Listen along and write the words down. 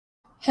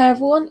Hey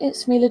everyone,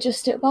 it's me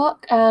Logistic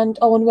Bark, and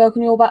I want to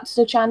welcome you all back to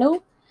the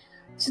channel.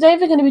 Today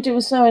we're going to be doing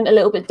something a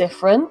little bit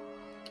different.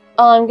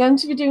 I'm going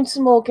to be doing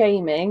some more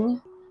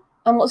gaming,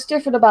 and what's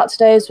different about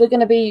today is we're going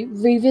to be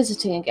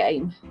revisiting a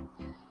game,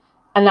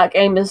 and that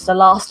game is The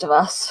Last of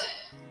Us.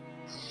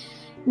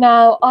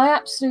 Now, I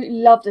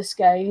absolutely love this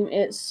game.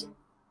 It's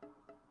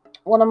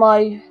one of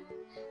my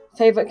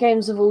favourite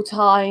games of all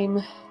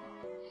time,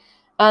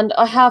 and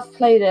I have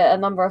played it a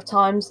number of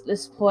times at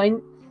this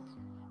point.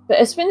 But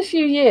it's been a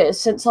few years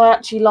since I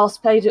actually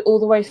last played it all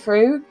the way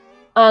through,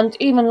 and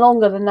even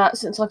longer than that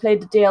since I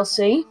played the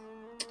DLC.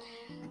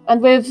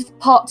 And with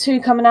part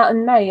 2 coming out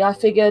in May, I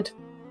figured,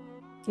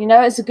 you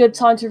know, it's a good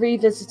time to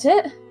revisit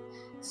it.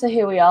 So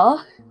here we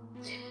are.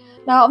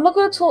 Now, I'm not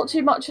going to talk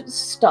too much at the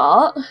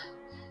start,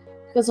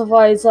 because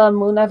otherwise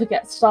we'll never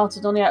get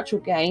started on the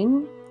actual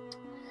game.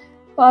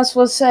 But I just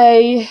want to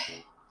say,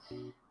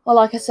 well,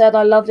 like I said,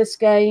 I love this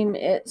game.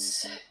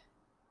 It's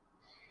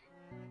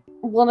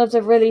one of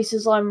the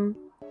releases I'm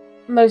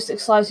most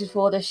excited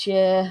for this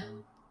year,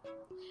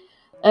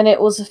 and it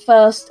was the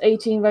first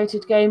 18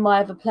 rated game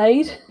I ever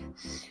played.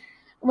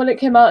 When it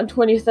came out in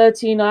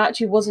 2013, I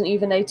actually wasn't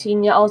even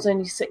 18 yet, I was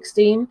only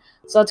 16,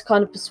 so I had to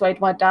kind of persuade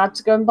my dad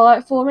to go and buy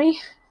it for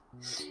me.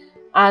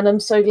 And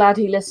I'm so glad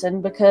he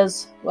listened,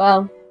 because,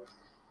 well,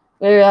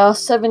 we are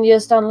 7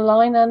 years down the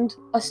line and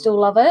I still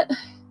love it.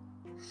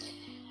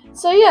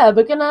 So yeah,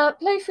 we're gonna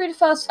play through the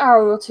first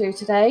hour or two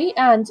today,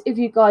 and if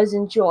you guys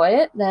enjoy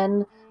it,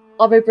 then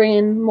I'll be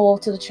bringing more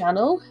to the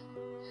channel.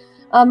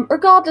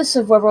 Regardless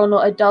of whether or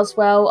not it does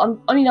well, I'm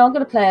going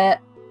to play it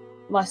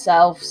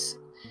myself,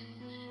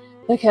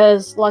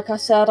 because, like I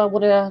said, I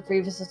want to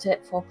revisit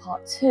it for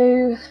part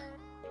 2.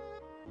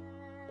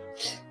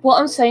 What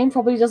I'm saying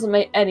probably doesn't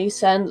make any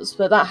sense,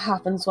 but that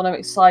happens when I'm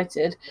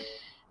excited.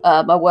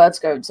 My words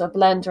go into a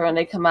blender and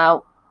they come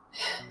out.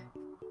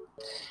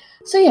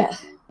 So yeah,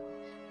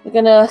 we're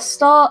going to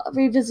start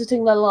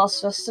revisiting The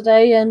Last of Us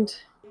today, and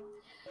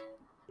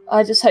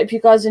I just hope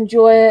you guys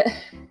enjoy it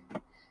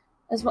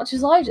as much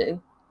as I do.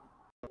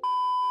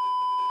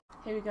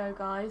 Here we go,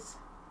 guys.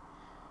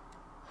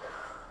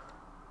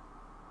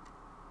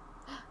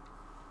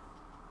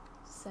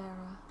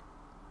 Sarah.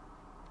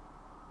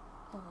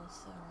 Oh,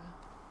 Sarah.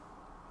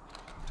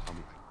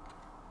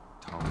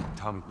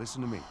 Tommy,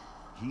 listen to me.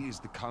 He is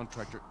the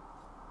contractor.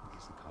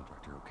 He's the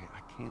contractor, okay?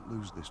 I can't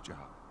lose this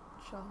job.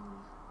 Joel.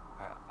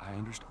 I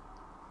understand.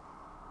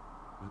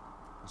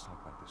 Let's talk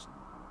about this in the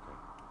morning, okay?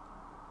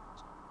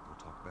 We'll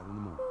talk about it in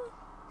the morning.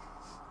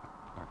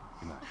 All right,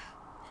 good night.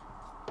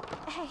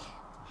 Hey.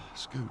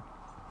 Scoot.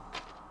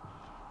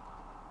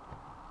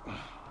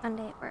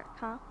 Monday at work,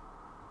 huh?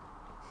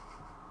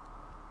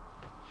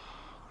 What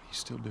are you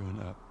still doing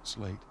up? It's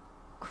late.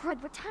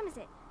 Crud, what time is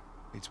it?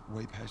 It's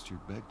way past your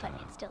bedtime.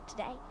 But it's still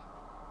today.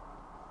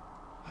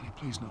 Honey,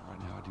 please not right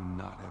now. I do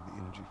not have the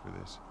energy for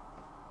this.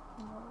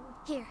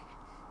 Here,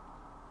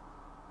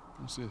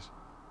 What's this?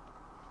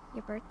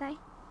 your birthday?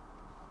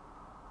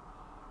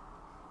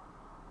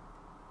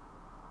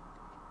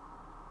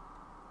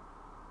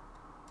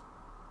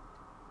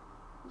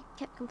 You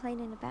kept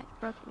complaining about your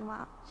broken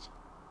watch.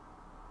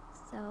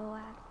 So,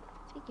 I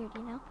figured,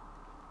 you know.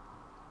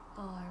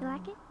 Oh, You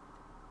like it?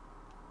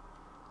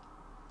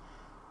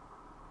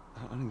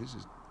 Honey, this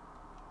is...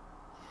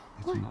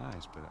 It's What?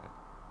 nice, but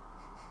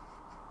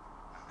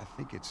I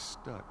think it's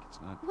stuck. It's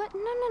not... What?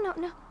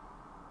 No.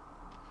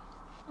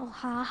 Oh,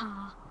 ha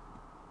ha.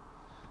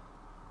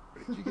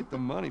 Where did you get the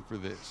money for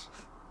this?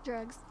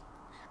 Drugs.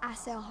 I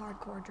sell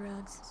hardcore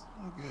drugs.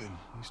 Oh, good.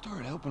 You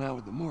started helping out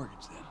with the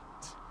mortgage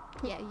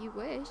then. Yeah, you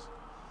wish.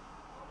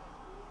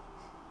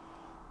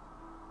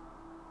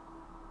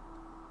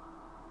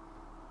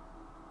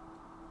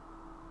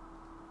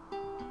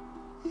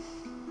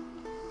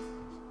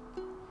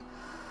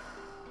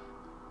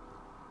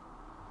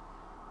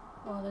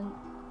 well then,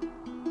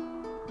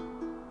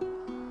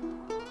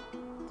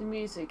 the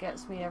music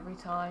gets me every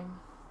time.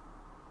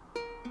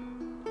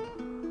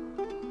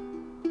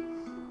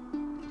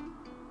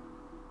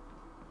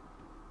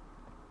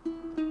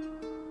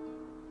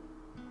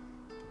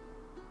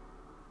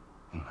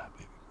 Good night,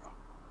 baby girl.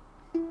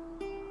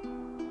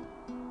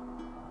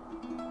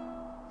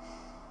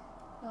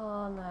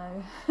 Oh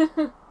no.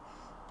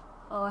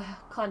 Oh, I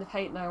kind of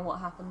hate knowing what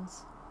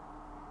happens.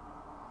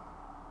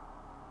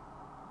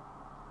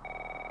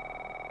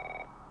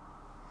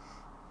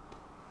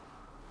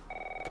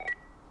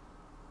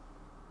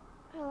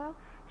 Hello?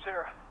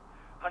 Sarah,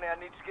 honey, I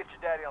need to get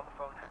your daddy on the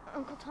phone.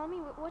 Uncle Tommy,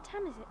 what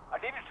time is it? I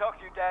need to talk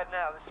to your dad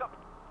now. There's something...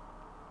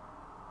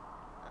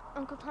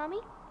 Uncle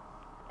Tommy?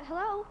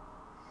 Hello?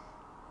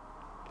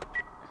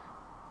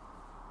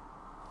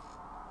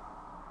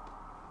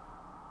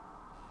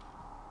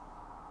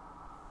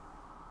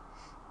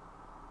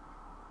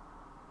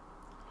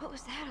 What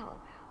was that all about?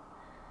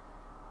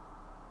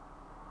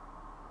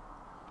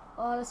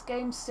 Oh, this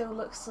game still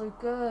looks so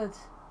good.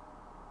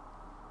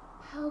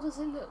 How does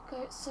it look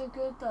so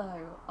good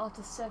though,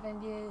 after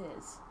 7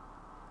 years?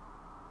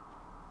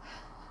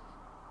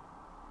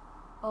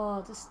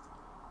 Oh, just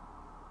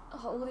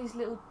all these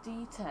little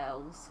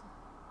details.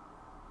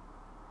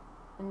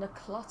 And the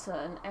clutter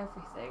and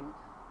everything.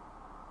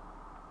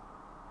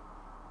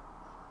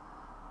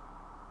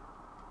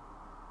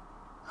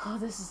 Oh,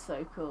 this is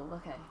so cool.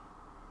 Okay.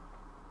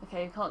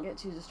 Okay, you can't get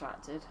too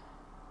distracted.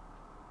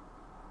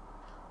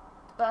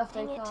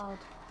 Birthday Dang it. card.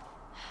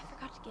 I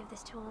forgot to give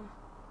this to him.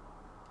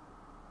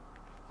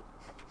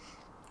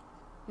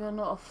 You're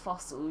not a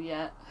fossil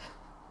yet.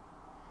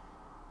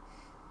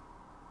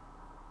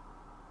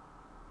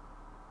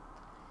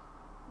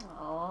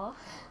 Aww.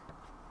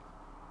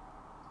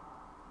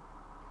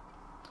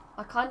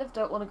 I kind of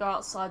don't want to go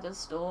outside the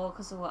store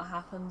because of what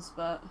happens,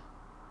 but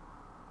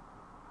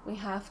we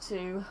have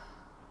to.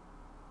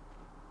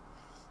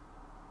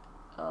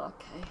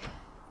 Okay.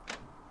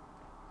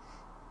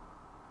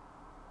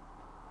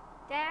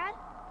 Dad?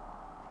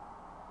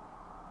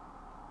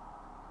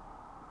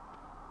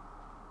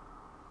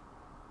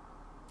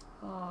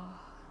 Oh.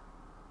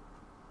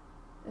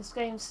 This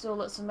game still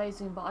looks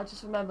amazing, but I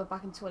just remember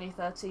back in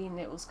 2013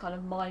 it was kind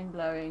of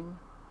mind-blowing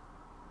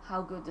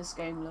how good this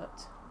game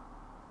looked.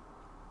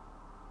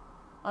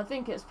 I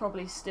think it's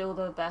probably still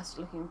the best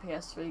looking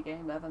PS3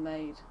 game ever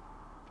made.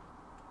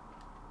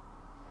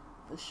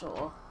 For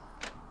sure.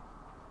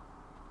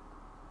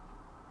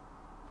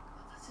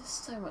 There's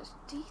just so much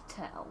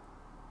detail.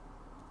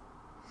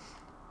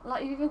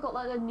 Like, you've even got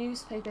like a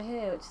newspaper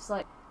here which is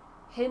like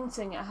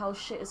hinting at how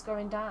shit is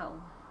going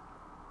down.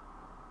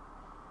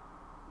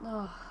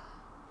 Oh.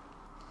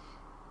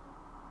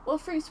 What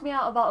freaks me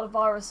out about the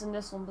virus in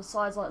this one,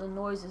 besides like the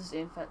noises the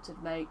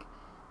infected make,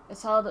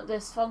 is how that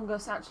this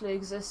fungus actually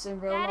exists in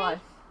real Daddy?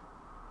 life.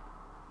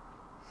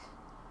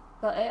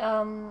 But it,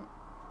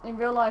 in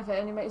real life it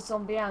only makes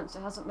zombie ants.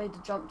 It hasn't made the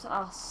jump to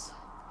us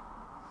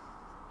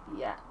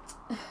yet.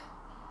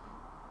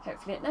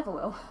 Hopefully it never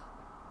will.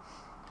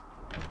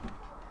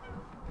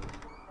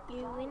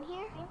 You in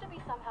here? Seem to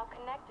be somehow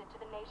connected to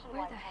the nationwide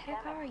Where the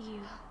heck pandemic. are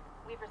you?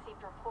 We've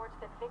received reports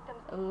that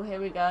victims of Oh, here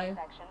we the go.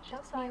 infection show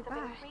That's signs of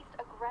nearby. increased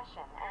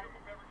aggression, and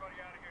Everybody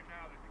out of here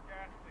now. There's a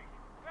gas leak.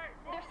 Hey,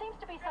 there seems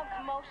to be some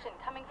commotion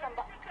coming from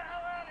the... get the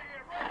hell out of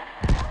here!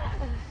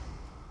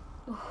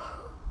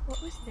 What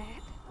was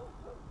that?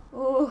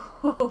 Oh.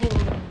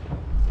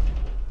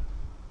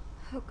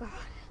 Oh god.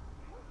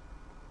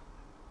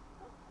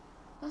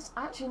 That's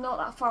actually not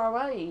that far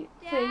away.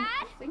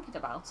 Dad? Thinking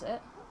about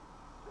it.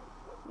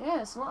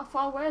 Yeah, it's not that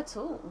far away at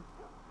all.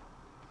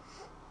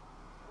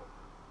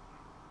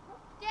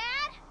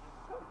 Dad?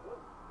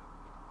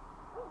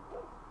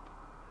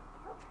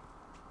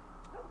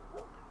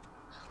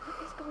 What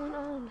is going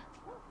on?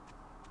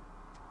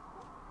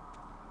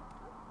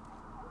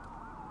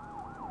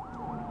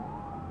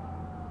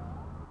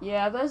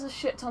 Yeah, there's a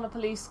shit ton of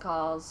police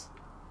cars.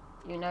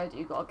 You know that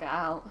you gotta get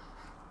out.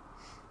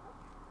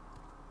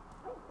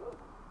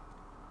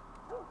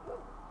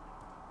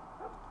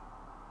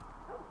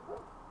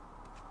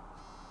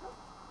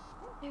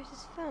 There's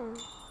his phone.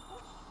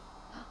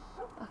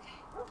 Okay.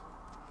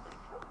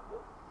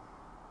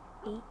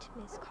 8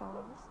 missed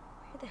calls.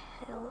 Where the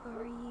hell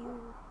are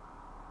you?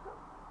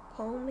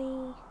 Call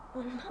me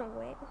on my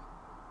way.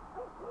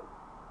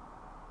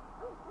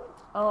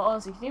 Oh,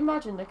 honestly, can you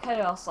imagine the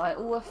chaos? Like,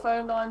 all the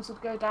phone lines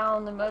would go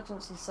down, the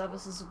emergency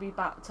services would be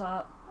backed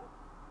up.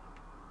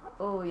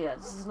 Oh yeah,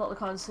 this is not the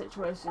kind of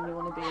situation you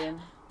want to be in.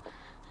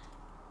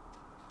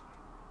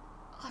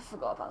 I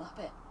forgot about that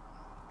bit.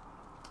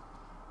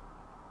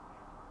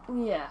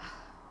 Yeah.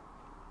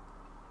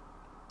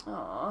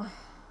 Aww.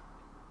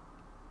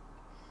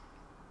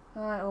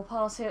 Alright, we'll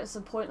pass here. It's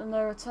the point of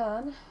no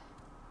return.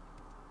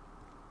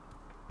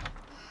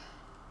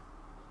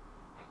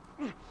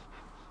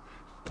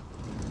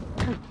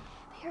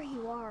 There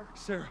you are.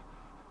 Sarah,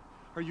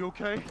 are you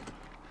okay?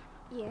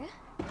 Yeah?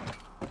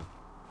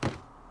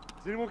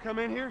 Does anyone come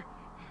in here?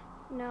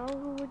 No,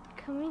 who would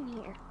come in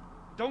here?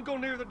 Don't go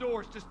near the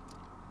doors. Just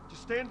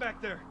stand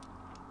back there.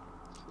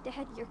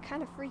 Dad, you're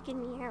kind of freaking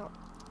me out.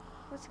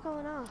 What's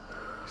going on?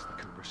 It's the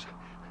Coopers.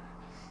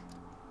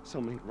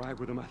 Something ain't right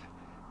with them. I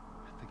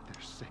think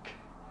they're sick.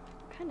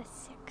 Kind of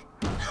sick.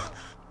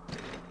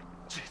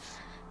 Jesus.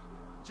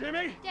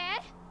 Jimmy!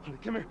 Dad? Honey,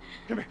 come here.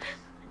 Come here.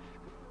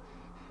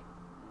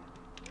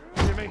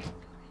 Jimmy!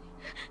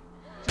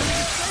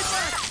 Jimmy, stay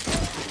back!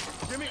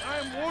 Jimmy, I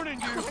am warning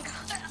you.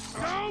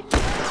 No!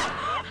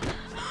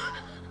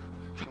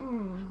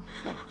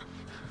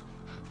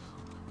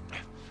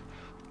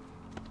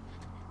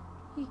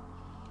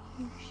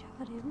 You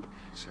shot him.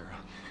 Sarah,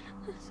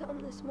 I saw him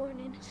this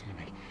morning. listen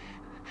to me.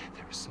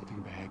 There is something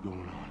bad going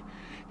on.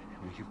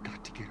 And you've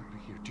got to get out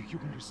of here. Do you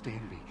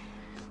understand me?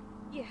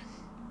 Yeah.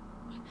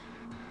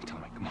 Tell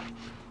me, come on.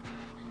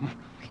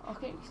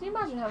 Okay, can you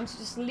imagine having to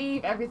just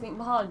leave everything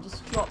behind,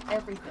 just drop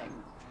everything?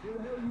 Where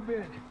the hell you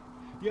been?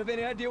 You have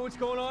any idea what's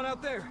going on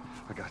out there?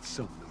 I got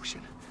some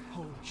notion.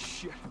 Holy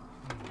shit.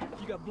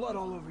 You got blood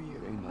all over you.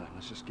 It ain't mine.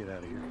 Let's just get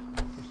out of here.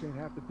 They're saying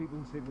half the people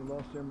in the city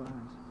lost their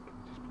minds.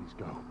 Just please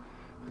go.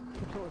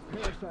 Some sort of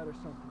parasite or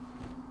something.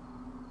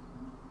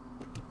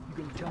 You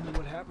gonna tell me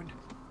what happened?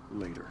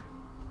 Later.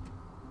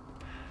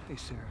 Hey,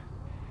 Sarah.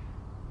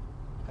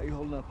 How you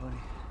holding up,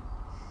 honey?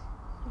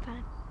 I'm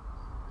fine.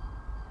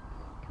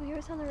 Come you hear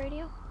us on the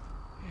radio?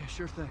 Yeah,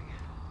 sure thing.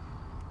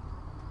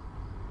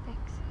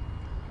 Thanks.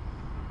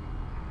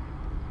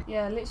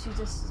 Yeah, literally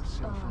just. No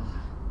cell phone.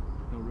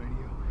 No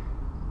radio.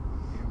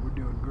 Yeah, we're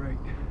doing great.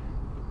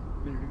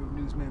 A minute ago,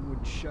 newsman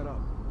wouldn't shut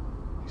up.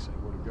 You say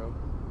where to go?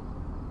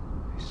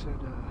 He said,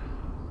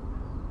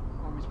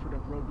 Army's put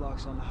up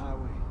roadblocks on the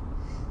highway.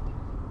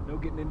 No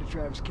getting into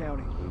Travis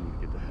County. We need to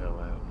get the hell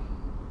out.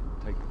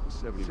 Take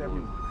 71.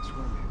 71, that's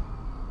where I'm headed.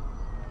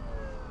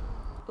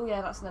 Oh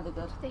yeah, that's never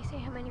good. Did they say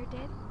how many are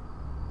dead?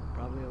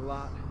 Probably a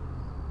lot.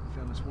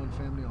 Found this one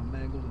family all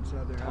mangled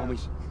inside their Tommy.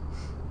 house.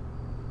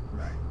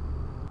 Right.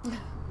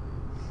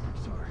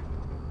 Sorry.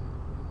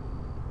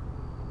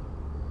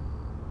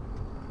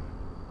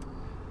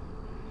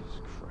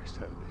 Jesus Christ,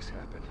 how did this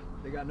happen?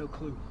 They got no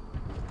clue.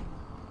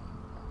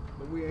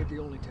 But we ain't the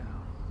only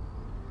town.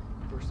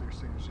 First they're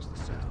saying it's just the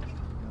South. Now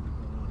they're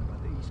going on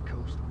about the East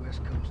Coast, the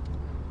West Coast.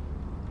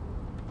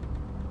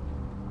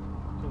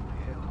 Holy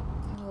hell.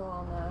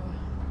 Oh no.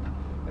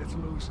 That's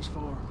Lewis's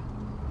farm.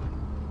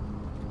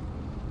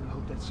 I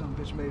hope that son of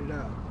a bitch made it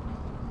out.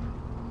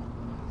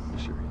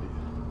 Sure he did.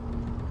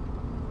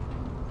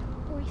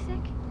 Were we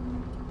sick?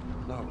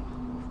 No,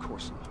 of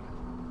course not.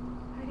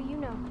 How do you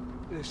know?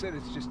 They said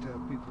it's just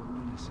people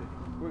in the city.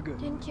 We're good.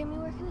 Didn't Jimmy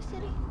work in the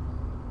city?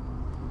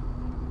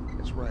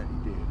 That's right,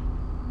 he did.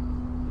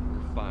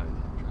 We're fine,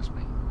 trust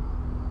me.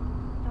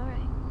 All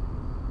right.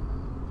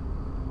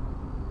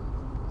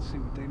 Let's see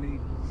what they need.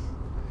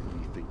 What do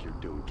you think you're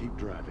doing? Keep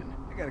driving.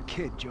 I got a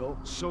kid, Joel.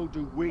 So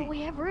do we. But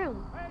we have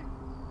room.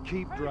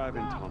 Keep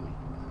driving, Tommy.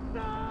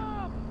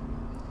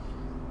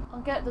 I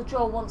get the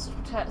Joel wants to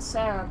protect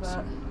Sarah, but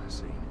I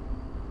see.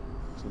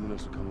 Someone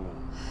else will come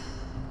along.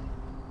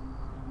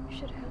 You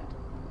should have helped.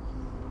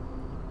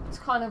 it's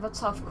kind of a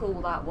tough call,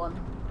 that one.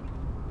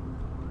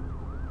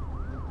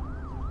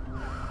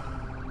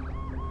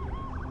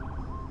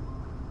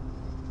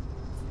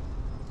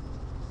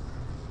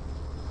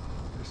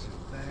 This is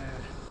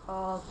bad.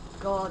 Oh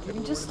god, you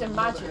can just Had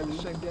imagine. the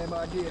same damn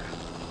idea.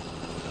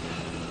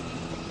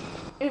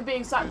 It would be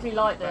exactly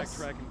like this.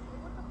 Backtracking.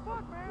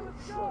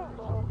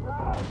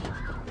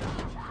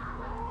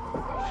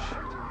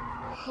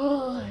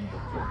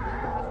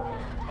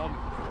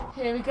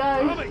 Here we go.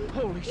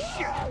 Holy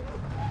shit!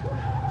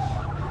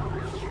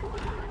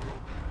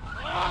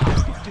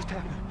 What just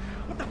happened?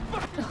 What the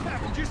fuck just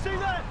happened? Did you see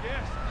that?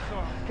 Yes,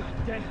 sorry. God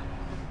damn.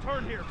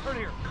 Turn here, turn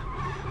here.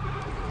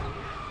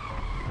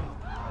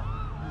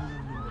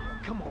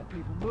 Come on,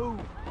 people, move.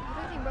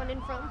 What are they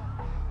running from?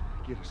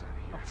 Get us out of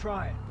here. I'm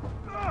trying.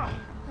 Oh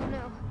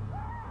no.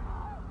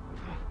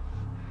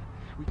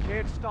 We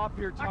can't stop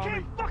here, Tommy. I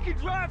can't fucking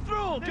drive through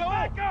them, Then Joel!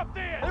 back up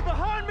then! They're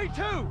behind me,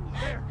 too!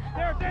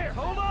 There!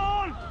 Hold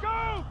on!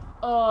 Go!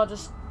 Oh,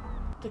 just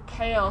the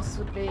chaos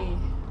would be.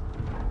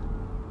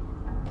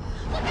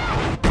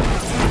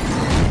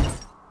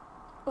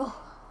 Oh,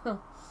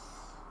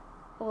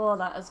 oh,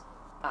 that is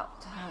about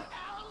to hurt.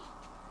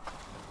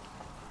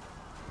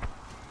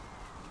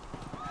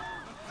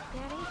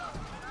 Daddy?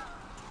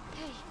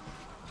 Hey.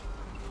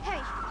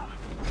 Hey.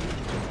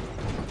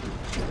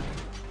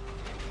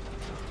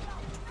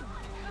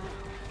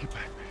 Get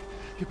back, man.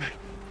 Get back.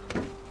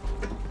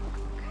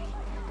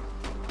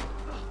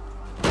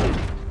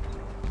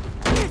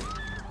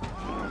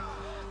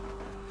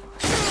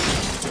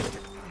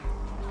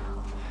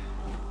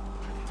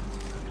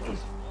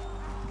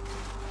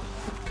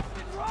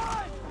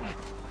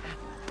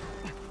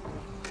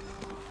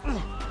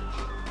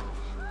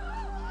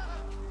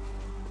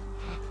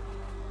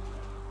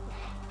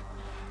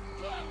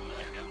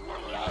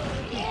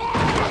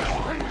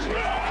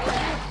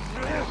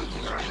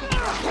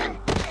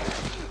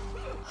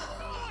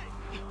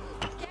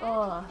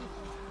 Oh,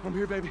 I'm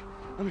here, baby.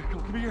 I'm here. Come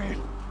on, give me your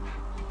hand.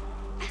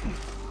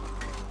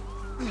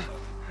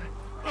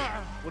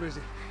 What is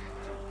it?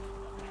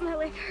 My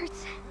leg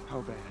hurts.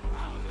 How bad?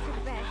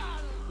 Pretty bad.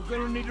 We're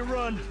gonna need to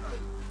run.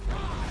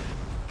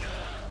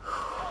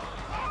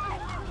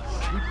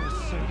 Keep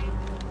us safe.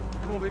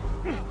 Come on, baby.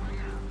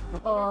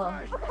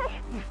 oh.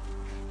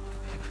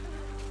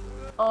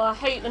 Oh, I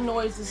hate the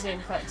noises the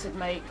infected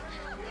make.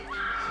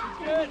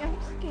 Daddy, I'm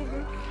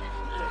scared.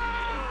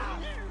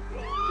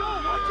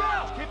 Joe, watch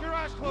out! Keep your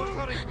eyes closed,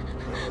 honey.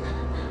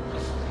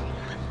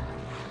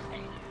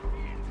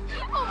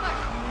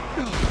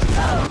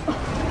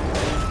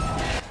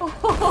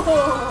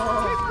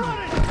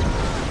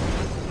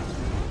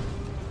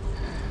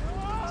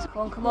 Come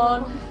on, come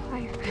on.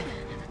 Fire.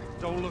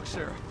 Don't look,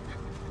 Sarah.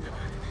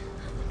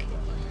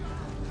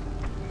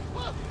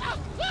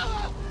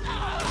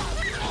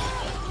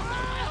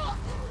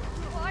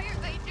 Why are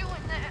they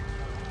doing that?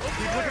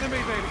 Keep looking at me,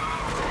 baby.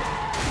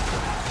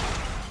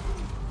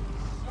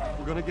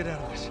 We're gonna get out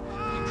of this.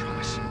 I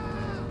promise.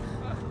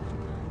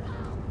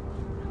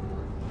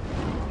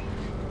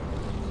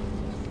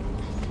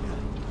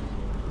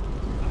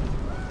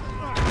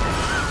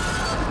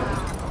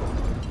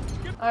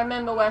 I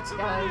remember where to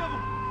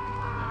go.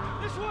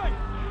 This way!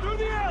 Through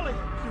the alley!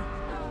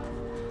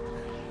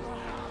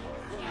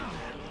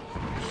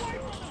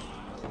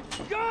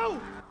 Go!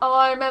 Oh,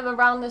 I remember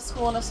round this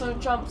corner, so it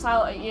jumps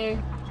out at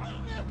you.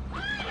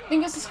 I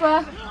think it's a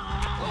square.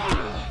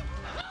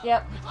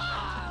 Yep.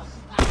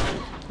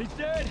 He's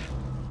dead!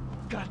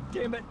 God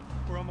damn it!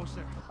 We're almost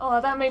there. Oh,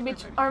 that made me.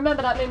 I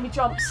remember that made me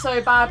jump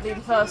so badly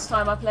the first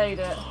time I played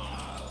it.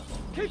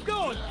 Keep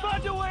going!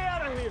 Find your way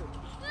out of here!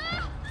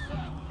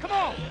 Come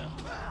on!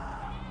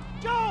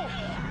 Go!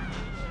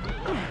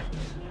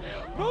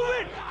 Move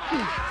it!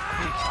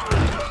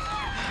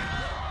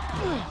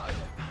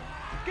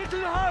 Get to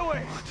the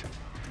highway!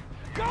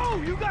 Go!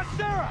 You got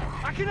Sarah!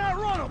 I can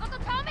outrun him! Uncle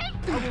Tommy?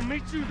 I will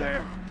meet you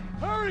there!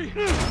 Hurry!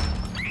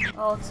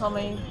 Oh,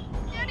 Tommy.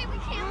 Daddy, we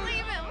can't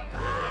leave him.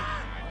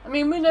 I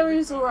mean, we know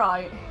he's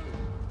alright.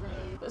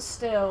 But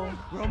still.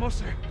 We're almost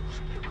there.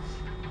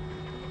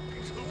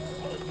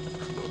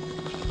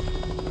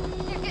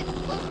 They're getting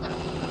closer.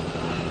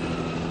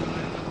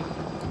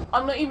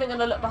 I'm not even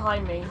gonna look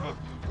behind me.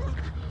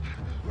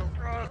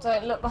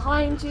 Don't look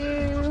behind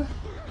you.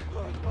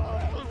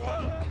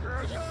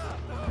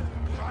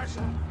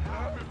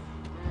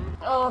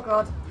 Oh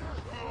god.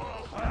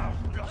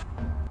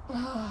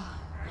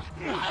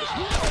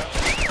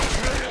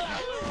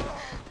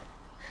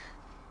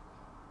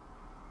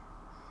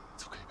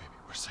 It's okay, baby.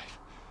 We're safe.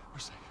 We're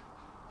safe.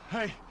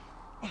 Hey,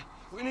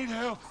 we need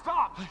help.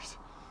 Stop! Please.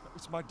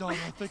 It's my daughter.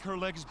 I think her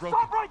leg is broken.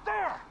 Stop right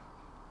there!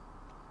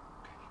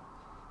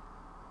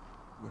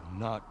 We're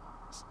not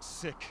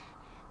sick.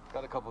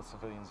 Got a couple of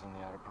civilians on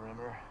the outer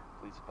perimeter.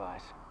 Please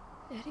advise.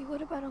 Daddy,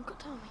 what about Uncle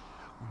Tommy?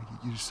 We're gonna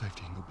get you to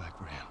safety and go back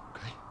for him,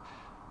 okay?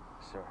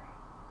 Sir,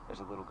 there's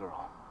a little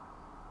girl.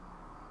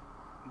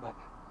 But...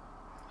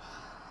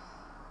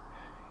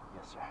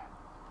 Yes, sir.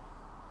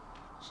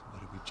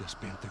 Somebody, we've just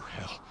been through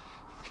hell.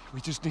 Okay,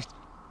 we just need...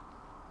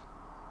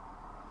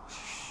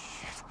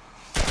 Shit.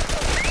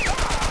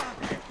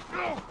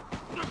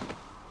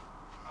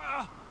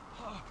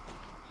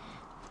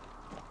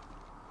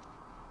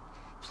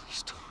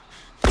 Please don't.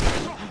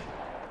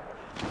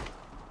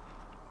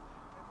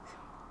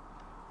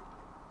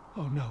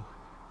 Oh no.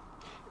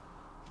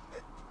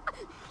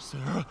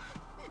 Sarah.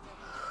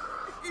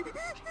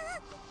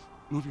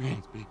 Move your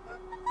hands, baby.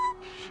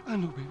 I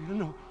know, baby, I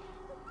know.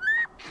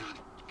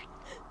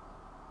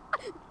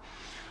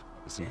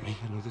 Listen to me,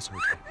 I know this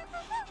hurts.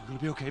 You're gonna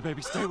be okay,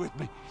 baby. Stay with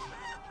me.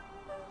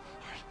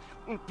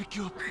 I'm gonna pick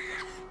you up.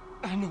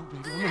 I know,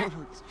 baby, I know it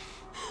hurts.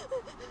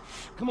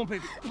 Come on,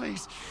 baby,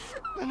 please.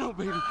 I know,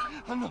 baby,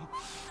 I know.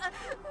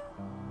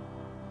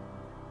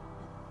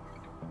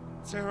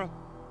 Sarah.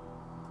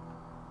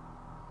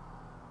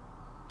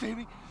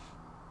 Baby.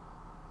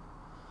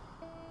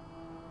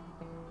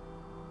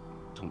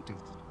 Don't do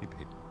this to me,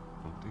 baby.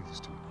 Don't do this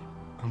to me.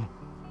 Come on.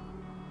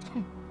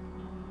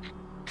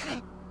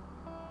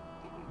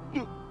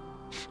 No.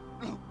 No.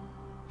 No.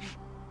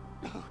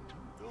 No.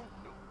 No.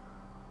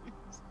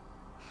 Please.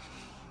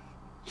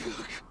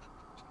 Please.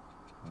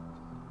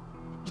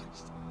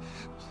 Please.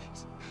 Please.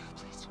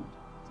 Please.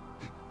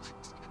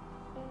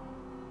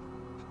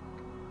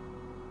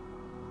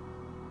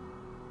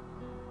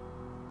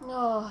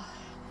 Oh.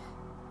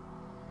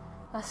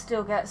 That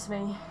still gets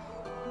me.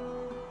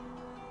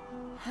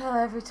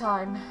 Every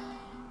time.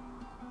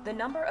 The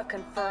number of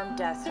confirmed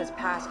deaths has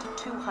passed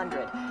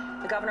 200.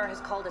 The governor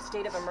has called a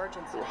state of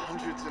emergency. There are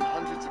hundreds and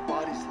hundreds of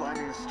bodies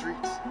lining the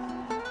streets.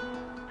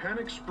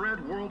 Panic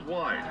spread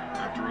worldwide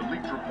after a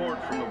leaked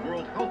report from the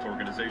World Health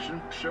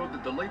Organization showed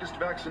that the latest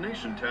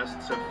vaccination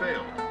tests have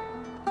failed.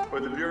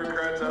 With the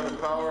bureaucrats out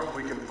of power,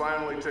 we can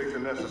finally take the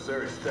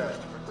necessary steps.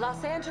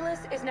 Los Angeles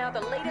is now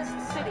the latest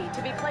city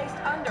to be placed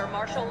under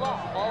martial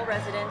law. All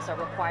residents are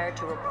required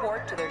to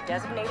report to their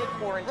designated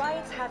quarantine.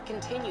 Riots have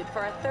continued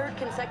for a third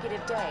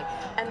consecutive day,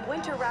 and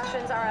winter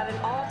rations are at an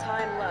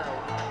all-time low.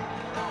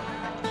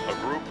 A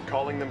group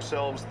calling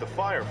themselves the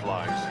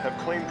Fireflies have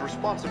claimed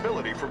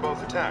responsibility for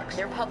both attacks.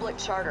 Their public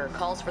charter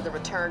calls for the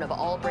return of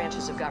all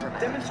branches of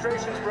government.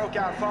 Demonstrations broke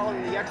out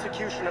following the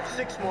execution of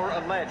 6 more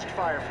alleged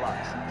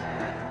Fireflies.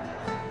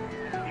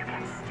 You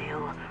can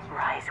still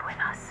rise with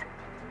us.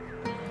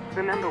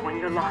 Remember, when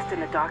you're lost in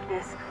the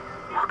darkness,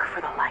 look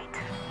for the light.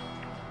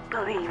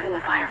 Believe in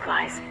the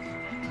Fireflies.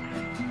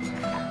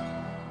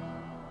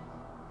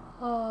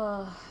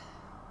 Oh.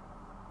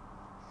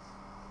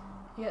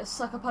 You get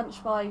sucker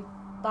punched by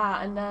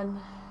that and then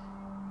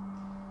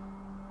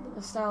the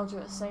nostalgia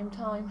at the same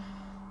time.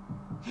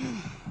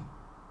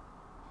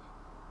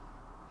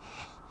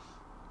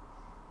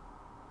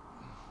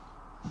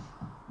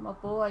 My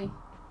boy.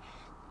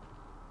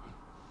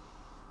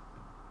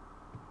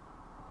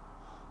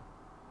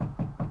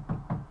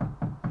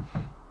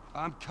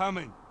 I'm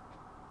coming.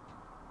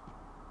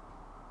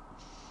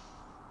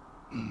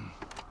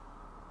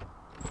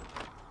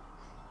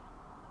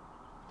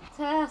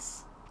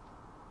 Tess.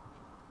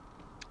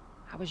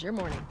 How was your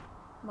morning?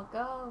 My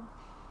go.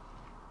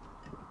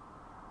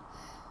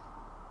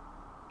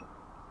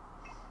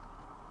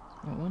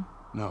 Want one?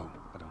 No,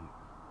 I don't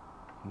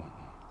want one.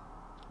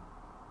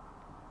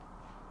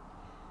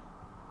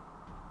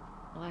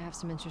 Well, I have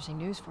some interesting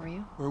news for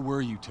you. Where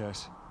were you,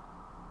 Tess?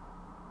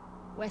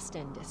 West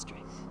End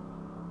District.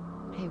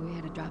 Hey, we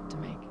had a drop to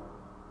make.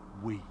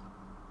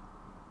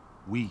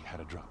 We had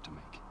a drop to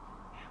make.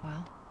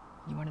 Well,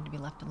 you wanted to be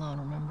left alone,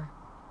 remember?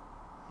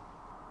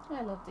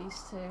 I love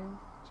these two.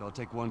 So I'll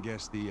take one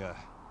guess. The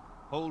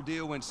whole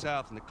deal went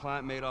south and the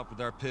client made off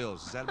with our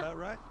pills. Is that about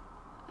right?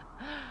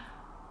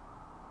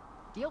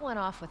 Deal went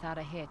off without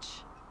a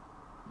hitch.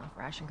 Enough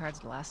ration cards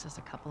to last us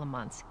a couple of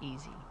months,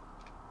 easy.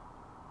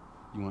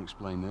 You want to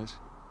explain this?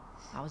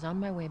 I was on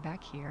my way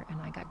back here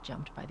and I got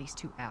jumped by these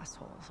two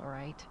assholes, all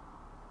right?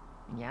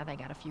 And yeah, they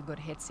got a few good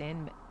hits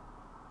in, but...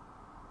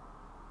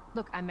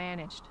 Look, I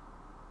managed.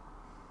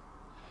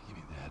 Give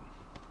me that.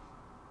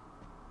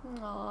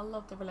 Oh, I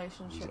love the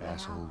relationship. These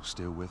assholes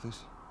still with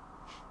us?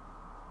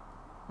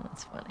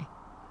 That's funny.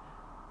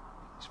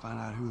 Let's find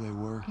out who they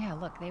were. Yeah,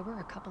 look, they were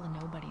a couple of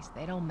nobodies.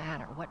 They don't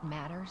matter. What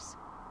matters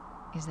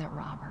is that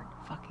Robert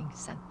fucking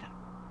sent them.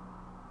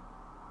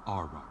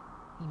 Our Robert.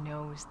 He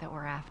knows that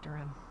we're after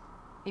him.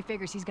 He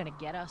figures he's gonna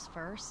get us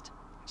first.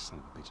 That son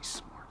of a bitch is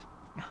smart.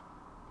 No.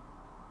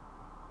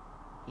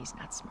 He's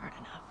not smart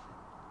enough.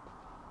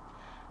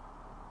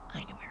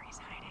 I know where he's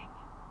hiding.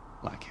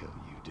 Like hell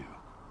you do.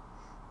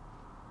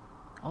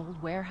 Old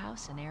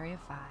warehouse in Area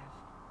 5.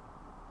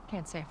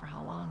 Can't say for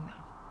how long,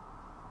 though.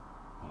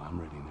 Well, I'm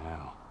ready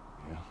now.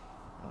 Yeah?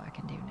 Oh, I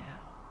can do now.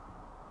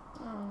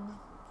 Oh.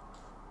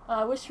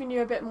 I wish we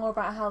knew a bit more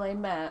about how they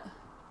met.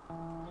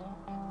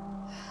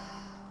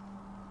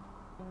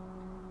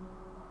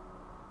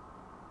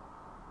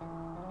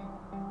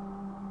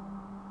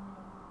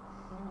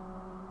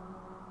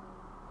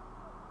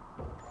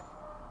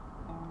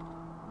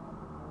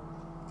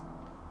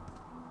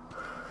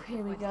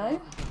 Here we go.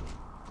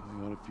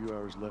 Only got a few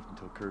hours left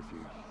until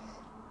curfew.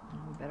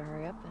 We better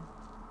hurry up then.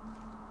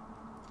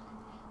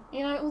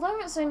 You know, although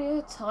it's only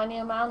a tiny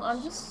amount,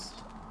 I'm just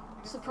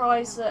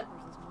surprised that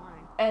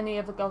any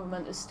of the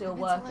government is still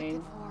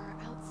working. For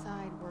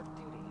outside work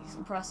duties. It's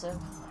impressive.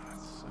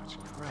 That's such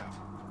crap.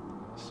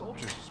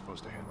 Soldiers are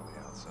supposed to handle the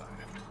outside.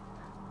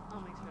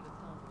 I'll make sure to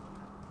tell them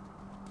that.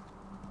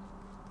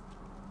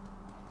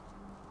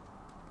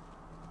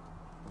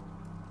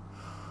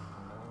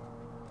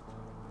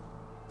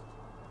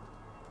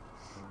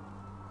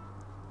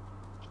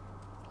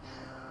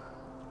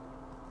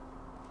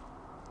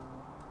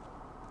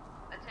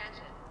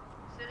 Attention.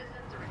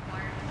 Citizens are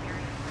required to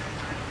carry a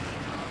certified ID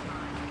at all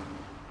times.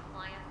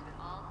 Compliance with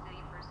all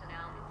city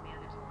personnel is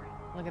mandatory.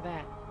 Look at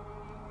that.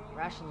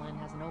 Ration line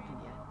hasn't opened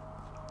yet.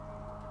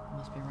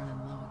 Must be running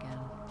low again.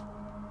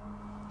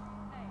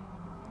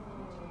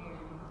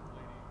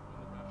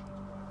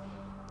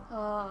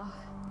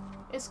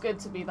 It's good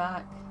to be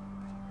back.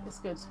 It's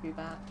good to be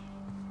back.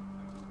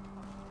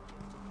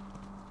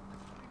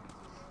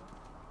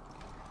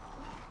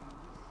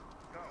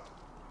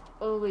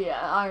 Oh yeah,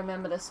 I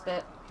remember this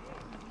bit.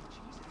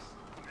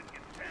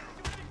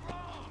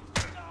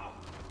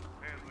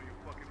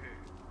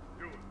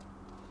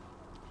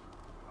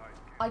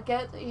 I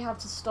get that you have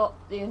to stop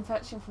the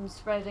infection from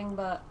spreading,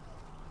 but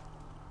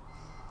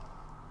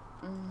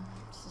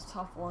it's a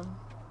tough one.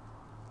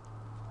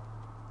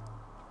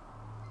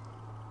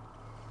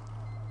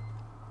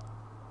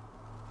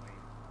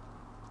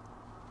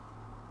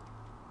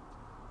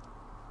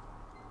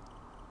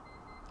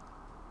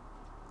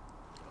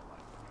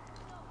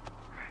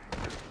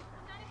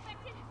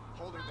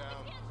 Hold her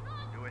down.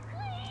 Do it.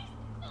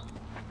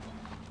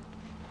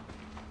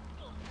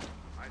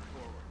 Eyes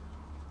forward.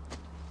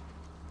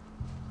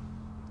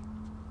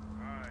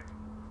 Alright.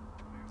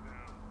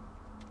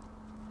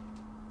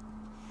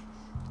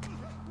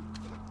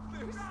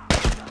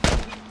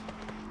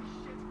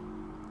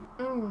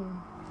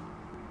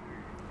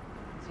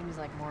 Seems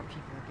like more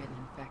people are getting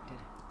infected.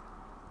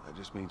 That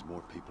just means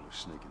more people are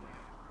sneaking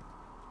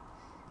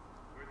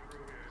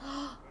in.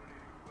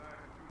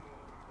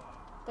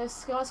 Those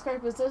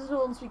skyscrapers, those are the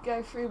ones we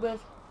go through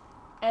with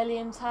Ellie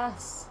and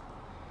Tess.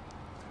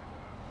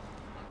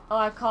 Oh,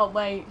 I can't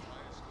wait.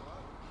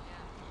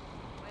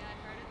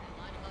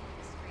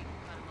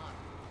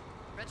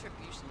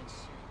 Retribution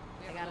is...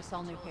 They got us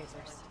all new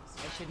papers.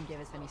 They shouldn't give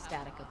us any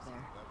static up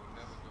there.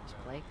 Just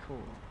play cool.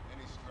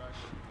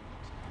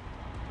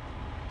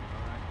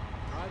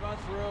 Drive on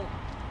through.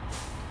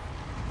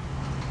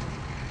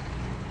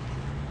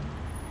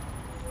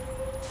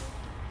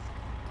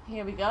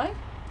 Here we go.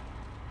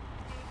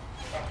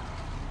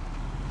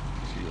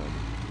 See you later.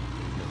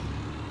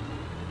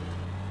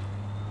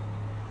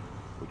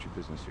 What's your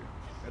business here?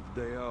 Got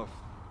the day off.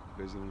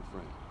 Visiting a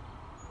friend.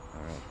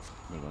 All right,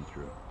 move on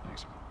through.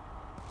 Thanks.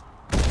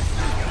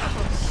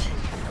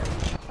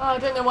 Oh, I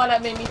don't know why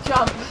that made me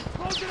jump.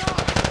 Close it up!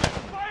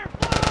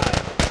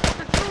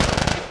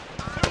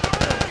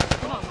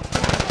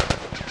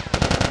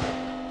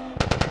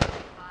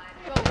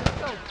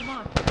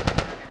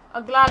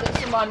 I'm glad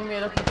it's reminding me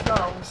of the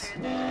controls.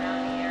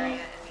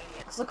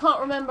 Because I can't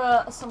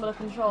remember some of the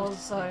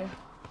controls, so...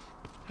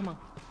 Come on.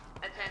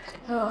 Attention.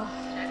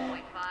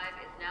 Checkpoint 5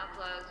 is now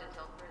closed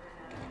until further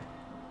notice.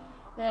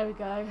 There we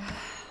go.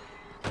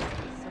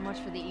 So much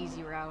for the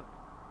easy route.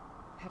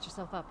 Patch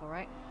yourself up,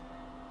 alright?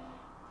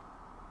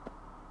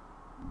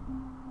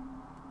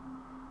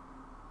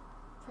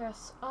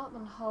 Press up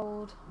and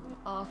hold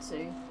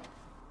R2.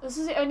 This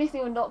is the only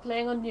thing we're not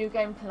playing on New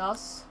Game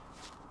Plus.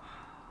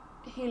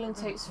 Healing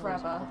takes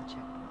forever. All the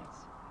checkpoints.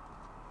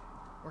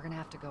 We're gonna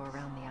have to go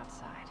around the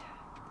outside.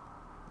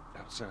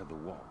 Outside the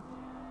wall.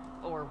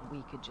 Or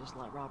we could just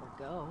let Robert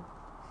go.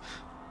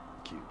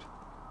 Cute.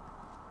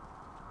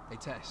 Hey,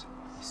 Tess,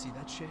 you see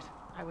that shit?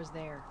 I was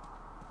there.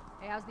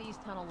 Hey, how's the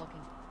east tunnel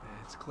looking?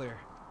 It's clear.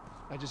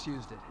 I just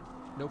used it.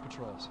 No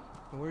patrols.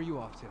 And where are you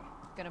off to?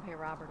 Gonna pay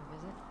Robert a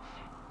visit.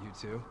 You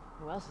too?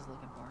 Who else is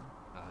looking for him?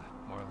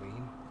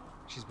 Marlene.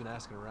 She's been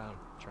asking around,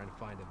 trying to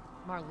find him.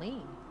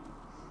 Marlene?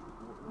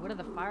 What do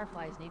the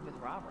Fireflies need with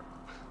Robert?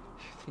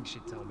 You think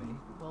she'd tell me?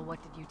 Well,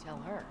 what did you tell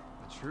her?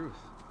 The truth.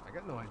 I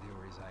got no idea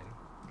where he's hiding.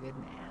 Good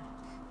man.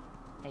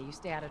 Hey, you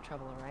stay out of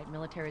trouble, all right?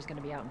 Military's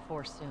gonna be out in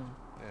force soon.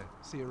 Yeah,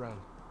 see you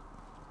around.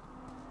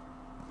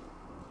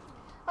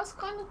 That's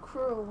kind of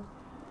cruel.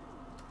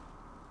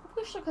 I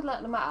wish I could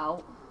let them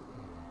out.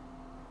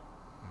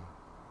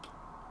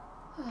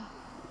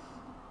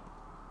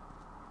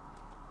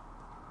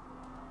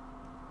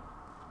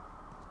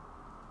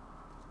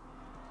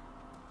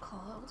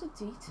 God, what a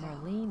detail.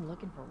 Marlene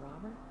looking for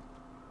Robert?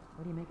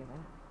 What do you make of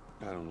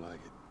that? I don't like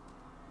it.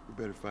 We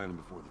better find him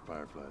before the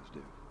Fireflies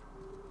do.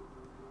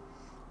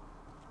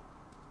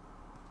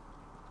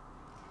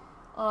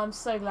 Oh, I'm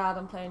so glad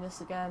I'm playing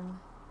this again.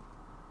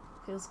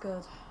 Feels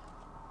good.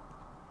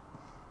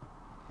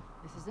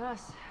 This is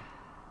us.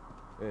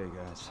 Hey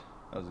guys,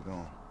 how's it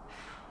going?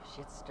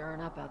 Shit's stirring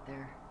up out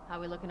there.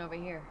 How we looking over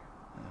here?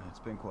 It's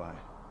been quiet.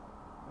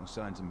 No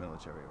signs of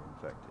military or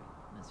infected.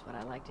 That's what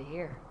I like to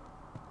hear.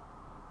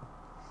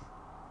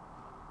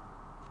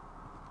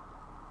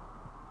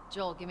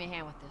 Joel, give me a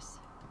hand with this.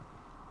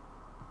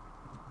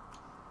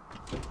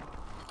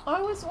 I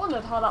always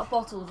wondered how that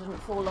bottle didn't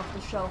fall off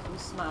the shelf and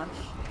smash.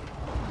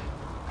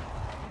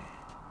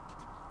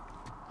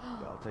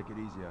 Yeah, I'll take it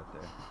easy out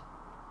there.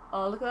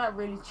 Oh, look at that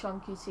really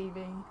chunky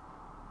TV.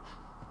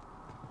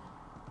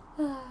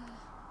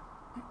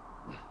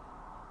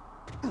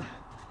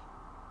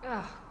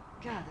 Oh,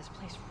 God, this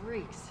place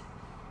reeks.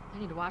 I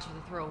need to watch what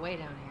they throw away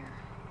down here.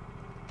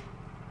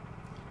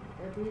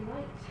 There'll be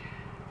light.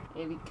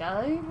 Here we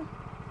go.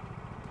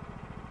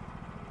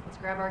 Let's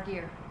grab our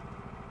gear.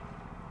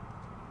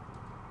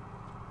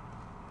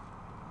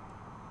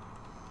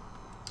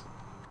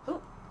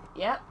 Oh,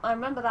 yeah, I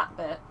remember that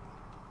bit.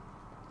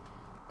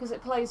 Because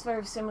it plays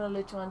very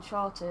similarly to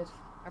Uncharted.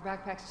 Our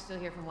backpacks are still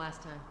here from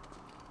last time.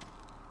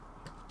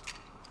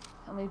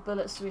 How many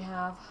bullets do we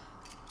have?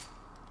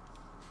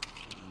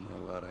 Not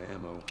a lot of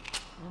ammo.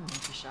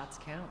 Make your shots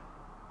count.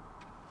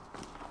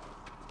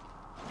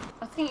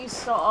 I think you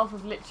start off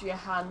with literally a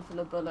handful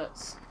of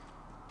bullets.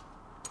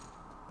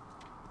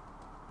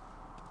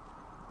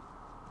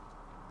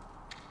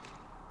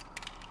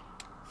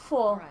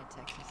 Four. All right,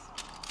 Texas.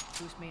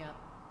 Boost me up.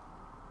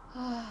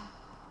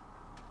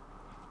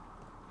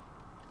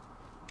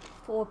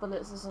 4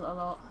 bullets isn't a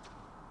lot.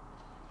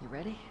 You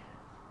ready?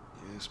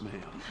 Yes,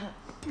 ma'am.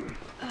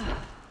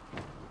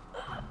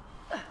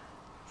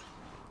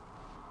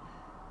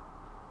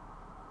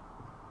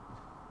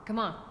 Come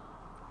on.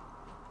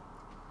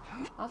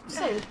 I have to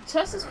say,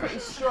 Tess is pretty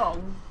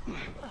strong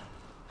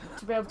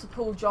to be able to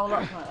pull Joel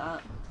up like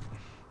that.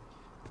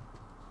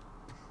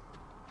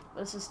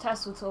 This is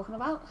Tess we're talking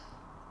about.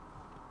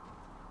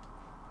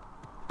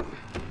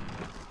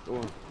 Go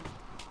on.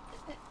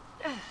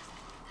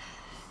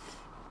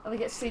 Oh, we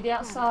get to see the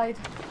outside.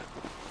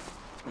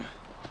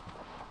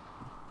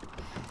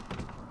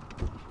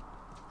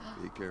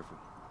 Be careful.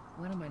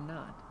 When am I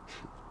not?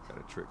 Got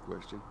a trick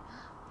question?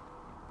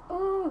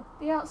 Oh,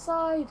 the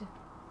outside.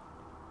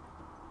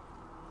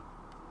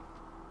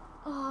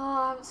 Oh,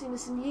 I haven't seen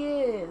this in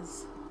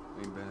years.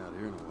 Ain't been out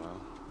here in a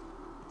while.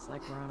 It's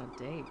like we're on a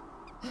date.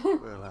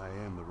 Well, I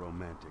am the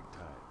romantic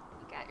type.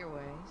 You got your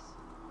ways.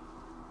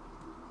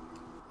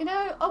 You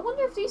know, I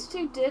wonder if these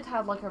two did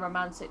have like a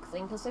romantic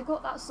thing, because they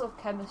got that sort of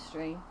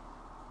chemistry.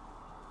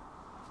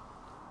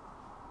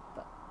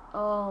 But,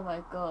 oh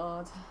my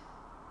god.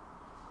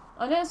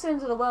 I know it's the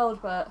end of the world,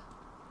 but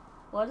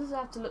why does it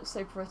have to look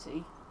so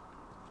pretty?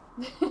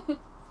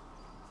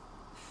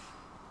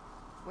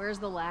 Where's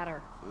the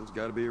ladder? Well, it's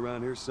got to be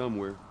around here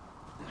somewhere.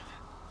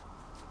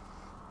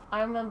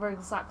 I remember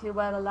exactly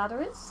where the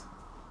ladder is.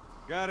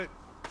 Got it.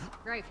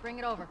 Great, bring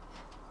it over.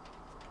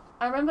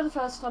 I remember the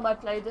first time I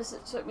played this,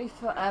 it took me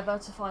forever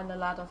to find the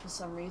ladder for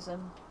some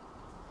reason.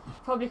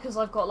 Probably because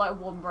I've got like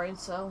one brain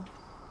cell.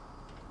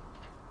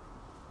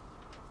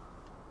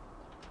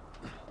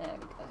 There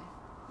we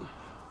go.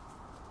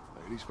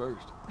 Ladies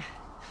first.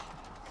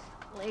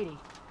 Lady,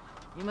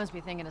 you must be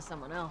thinking of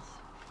someone else.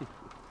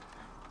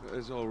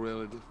 It's all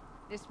relative.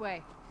 This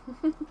way.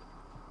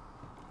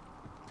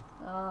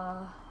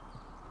 God,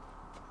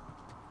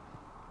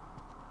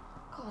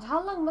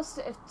 how long must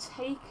it have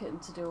taken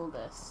to do all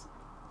this?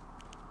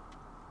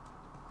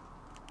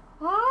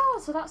 Ah,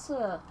 so that's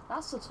a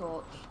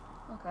torch.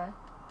 Okay.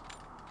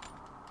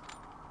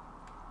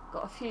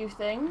 Got a few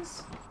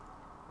things.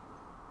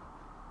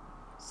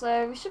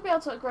 So we should be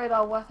able to upgrade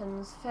our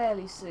weapons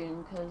fairly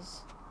soon,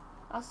 because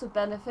That's the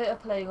benefit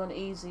of playing on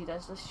easy,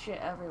 there's just shit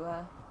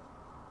everywhere.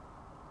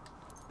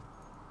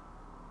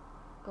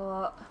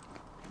 Got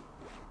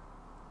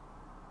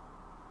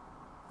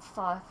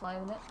Firefly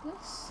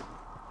necklace.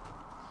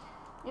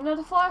 You know,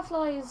 the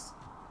Fireflies,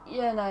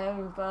 yeah,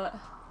 no, but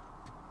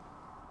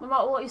no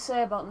matter what you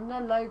say about them,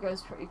 their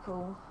logo's pretty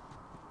cool.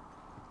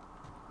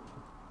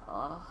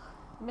 Ah,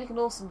 make an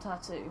awesome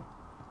tattoo.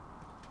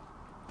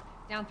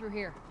 Down through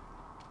here.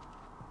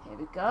 Here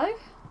we go.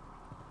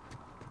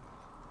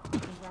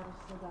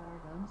 Still got our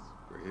guns.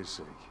 For his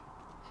sake,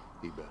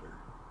 he better.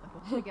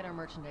 Once we get our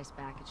merchandise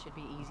back, it should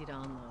be easy to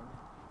unload.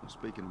 Well,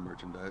 speaking of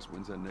merchandise,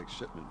 when's that next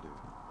shipment due?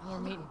 Well, we're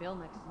meeting Bill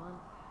next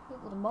month.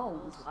 Look at the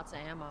mold. Lots of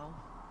ammo,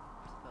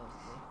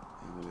 supposedly.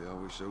 He really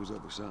always shows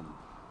up with something.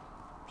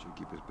 Should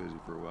keep us busy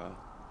for a while.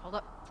 Hold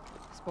up.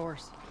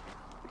 Spores.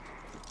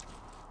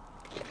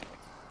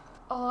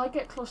 Oh, I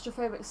get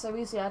claustrophobic so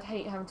easy, I'd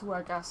hate having to wear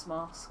a gas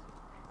mask.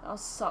 That would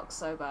suck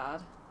so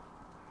bad.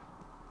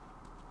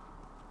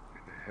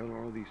 Where the hell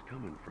are all these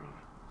coming from?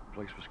 The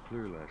place was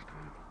clear last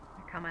time.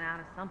 They're coming out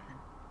of something.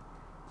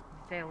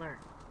 Stay alert.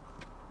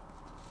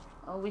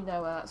 Oh, we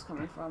know where that's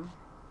coming from.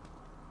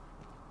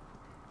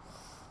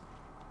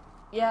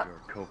 Yep. You're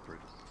a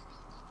culprit.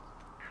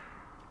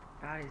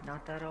 Body's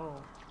not that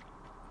old.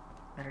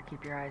 Better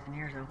keep your eyes and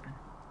ears open.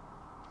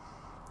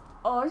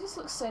 Oh, it just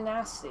looks so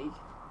nasty.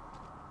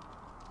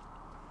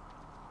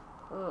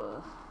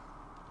 Ugh.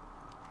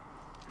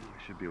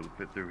 I should be able to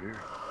fit through here.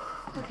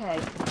 Okay.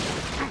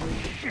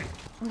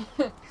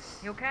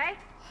 You okay?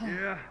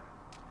 Yeah.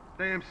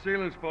 Damn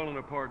ceiling's falling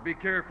apart. Be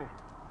careful.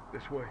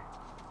 This way.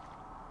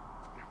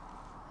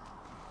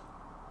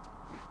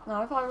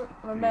 Now, if I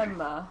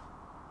remember...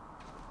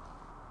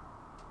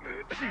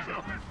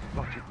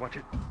 Watch it, watch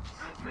it.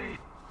 Help me.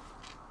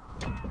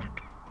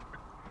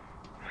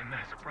 My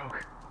mask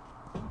broke.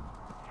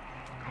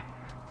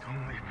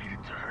 Don't leave me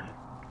to turn.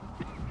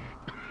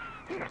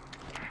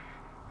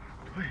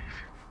 Please.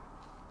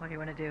 What do you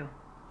want to do?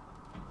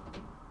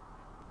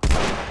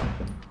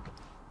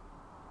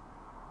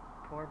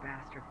 Poor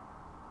bastard.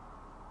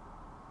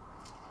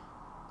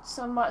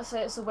 Some might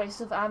say it's a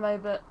waste of ammo,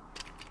 but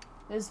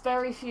there's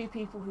very few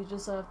people who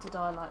deserve to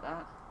die like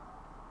that.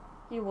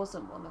 He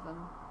wasn't one of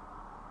them.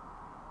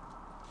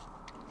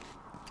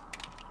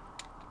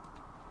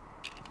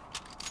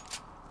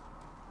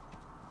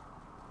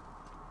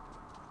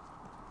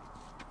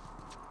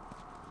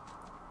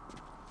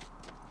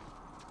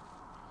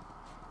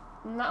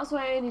 And that was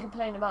my only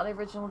complaint about the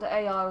original. The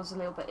AI was a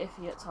little bit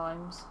iffy at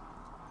times.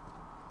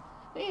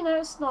 But you know,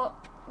 it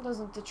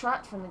doesn't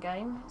detract from the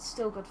game. It's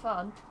still good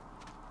fun.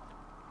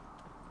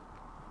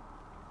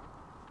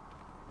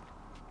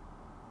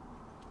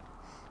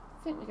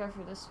 I think we go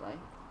through this way.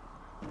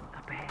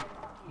 Up ahead.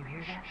 You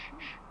hear that?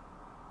 Shh.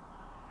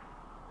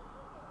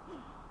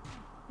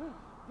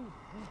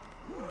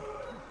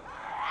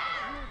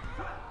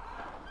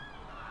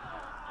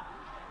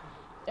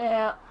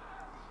 Yeah.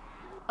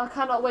 I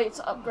cannot wait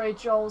to upgrade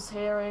Joel's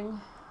hearing.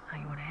 How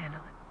you want to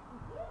handle it?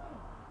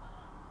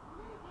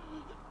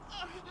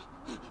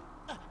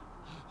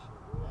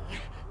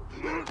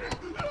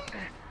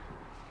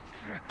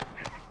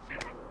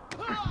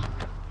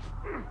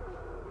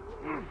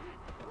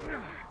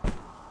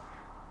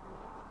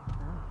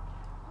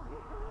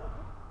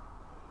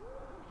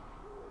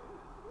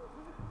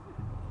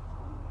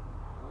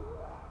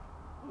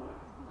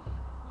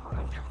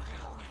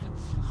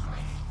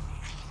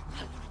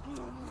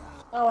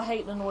 Oh, I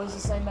hate the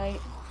noises they make.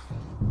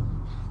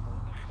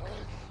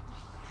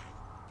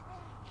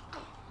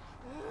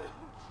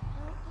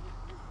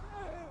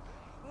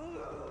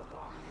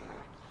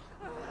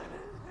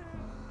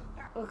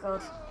 Oh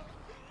god.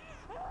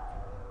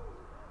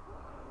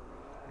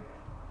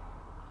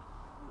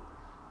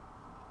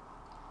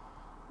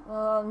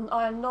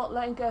 I am not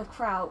letting go of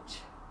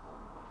crouch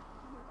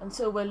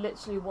until we're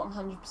literally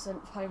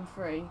 100% home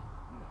free.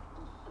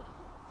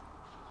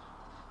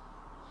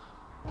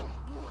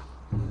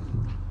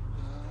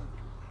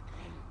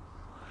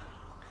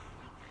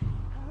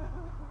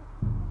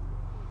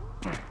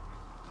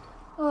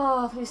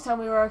 Oh, please tell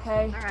me we're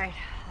okay. Alright,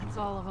 that's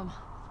all of them.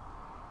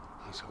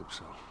 Let's hope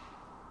so.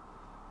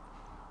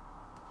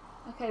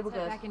 Okay, we're Let's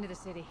head good. back into the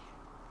city.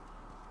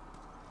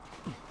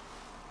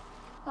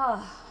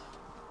 Ah.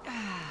 Some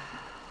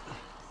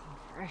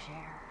fresh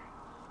air.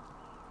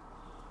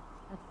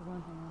 That's the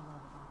one thing I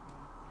love about the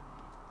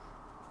outside.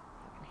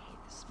 I fucking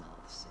hate the smell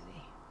of the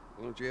city.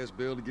 Why don't you ask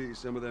Bill to get you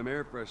some of them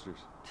air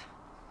fresheners?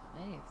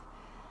 Hey,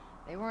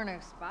 if they weren't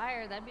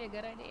expired, that'd be a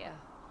good idea.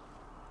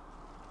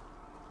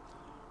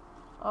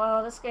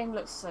 Oh, this game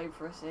looks so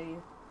pretty.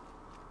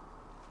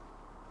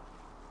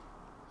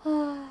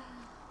 You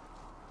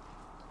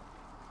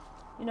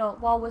know,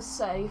 while we're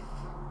safe,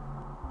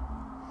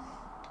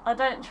 I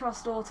don't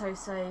trust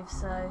autosave,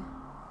 so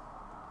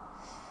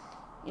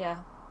yeah,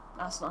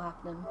 that's not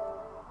happening.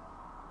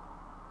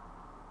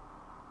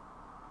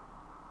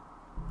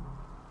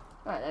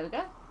 Right, there we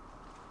go.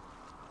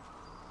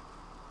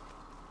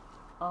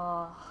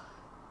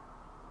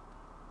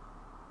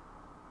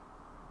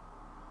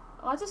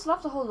 I just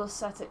love the whole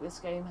aesthetic this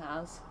game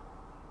has.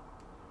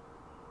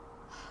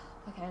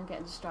 Okay, I'm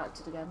getting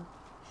distracted again.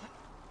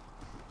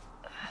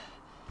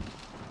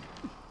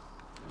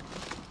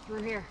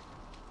 Through here.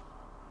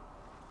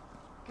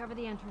 Cover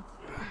the entrance.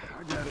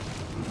 I got it.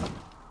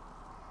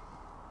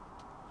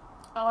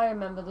 Oh, I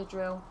remember the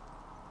drill.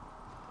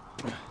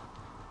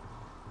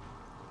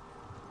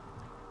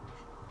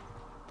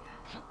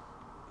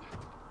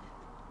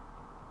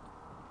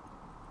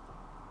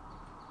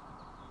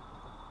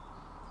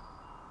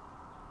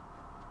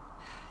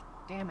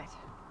 Damn it.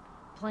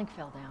 Plank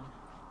fell down.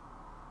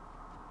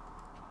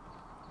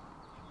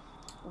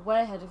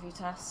 Way ahead of you,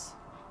 Tess.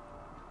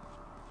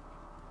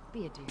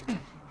 Be a dear.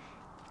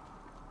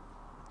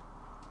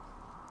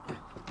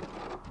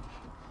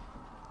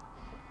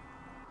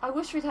 I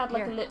wish we'd had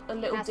like Here, a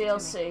little pass it to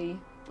DLC,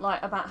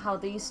 like about how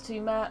these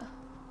two met.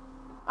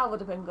 That would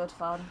have been good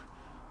fun.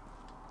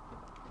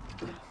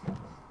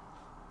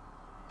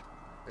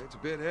 It's a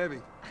bit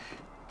heavy.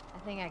 I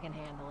think I can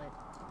handle it.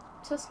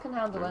 Tess can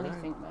handle Alright.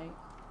 anything, mate.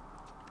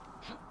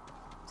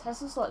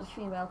 Tess is like the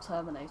female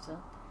Terminator.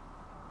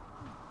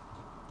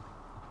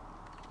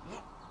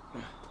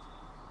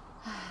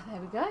 There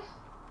we go.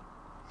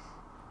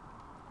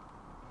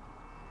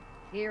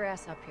 Get your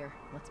ass up here.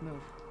 Let's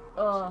move.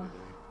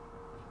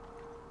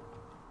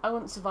 I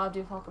wouldn't survive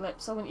the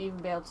apocalypse. I wouldn't even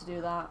be able to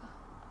do that.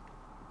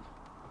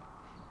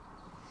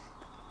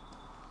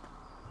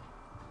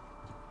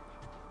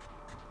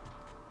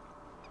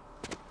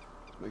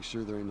 Make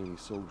sure there ain't any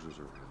soldiers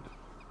around.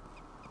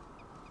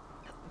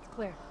 It's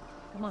clear.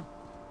 Come on.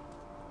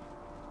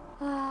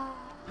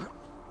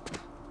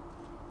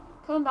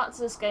 Coming back to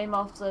this game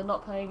after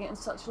not playing it in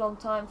such a long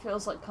time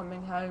feels like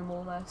coming home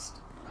almost.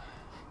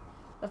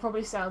 That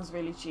probably sounds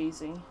really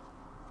cheesy.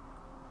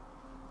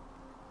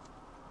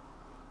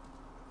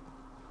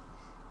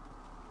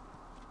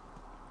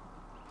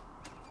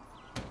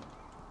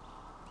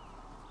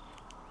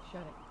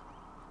 Shut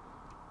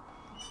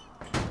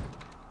it.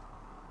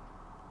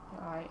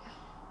 Alright.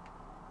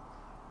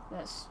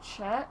 Let's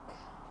check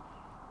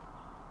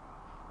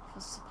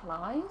for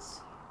supplies.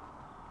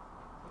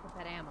 Look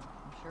at that ammo.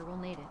 I'm sure we'll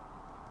need it.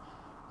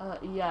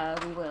 Yeah,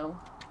 we will.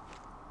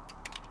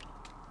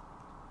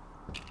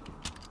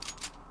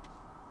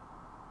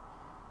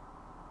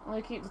 I'm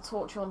gonna keep the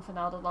torch on for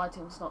now, the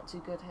lighting's not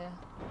too good here.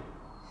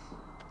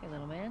 Hey,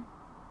 little man.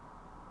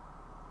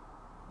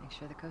 Make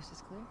sure the coast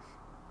is clear.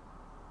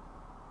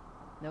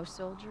 No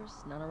soldiers,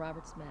 none of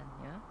Robert's men,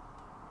 yeah?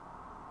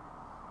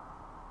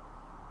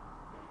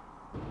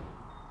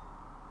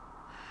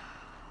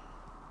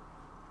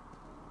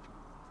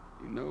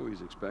 You know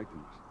he's expecting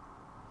us.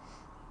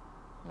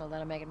 Well,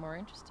 that'll make it more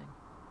interesting.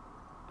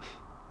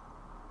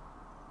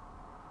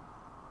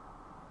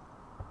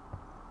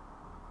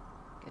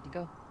 Good to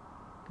go.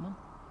 Come on.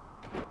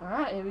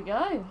 Alright, here we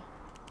go.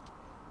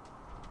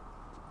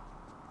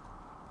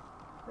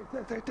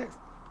 Hey, Tex. Hey,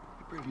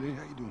 pretty lady,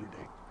 how you doing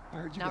today? I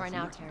heard you Not got right some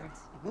now, rest. Terrence.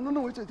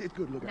 No, it's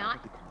good. Look, I Not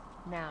got the car.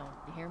 now.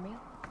 You hear me?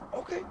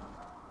 Okay, you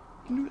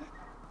can do that.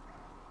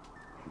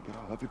 Get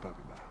all huffy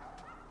puppy about it.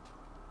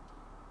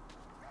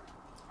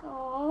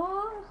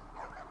 Aww.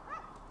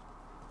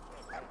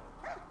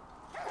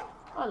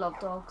 I love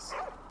dogs.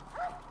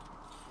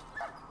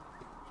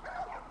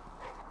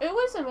 It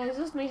always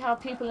amazes me how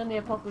people in the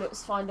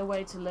apocalypse find a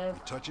way to live.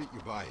 You touch it, you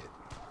buy it.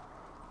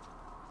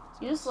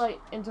 You just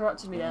like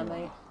interrupted me there,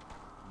 mate.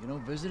 You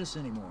don't visit us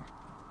anymore.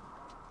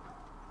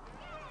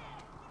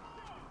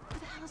 What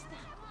the hell is that?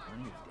 None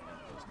of your damn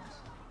business.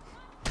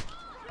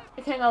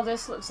 Okay, now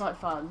this looks like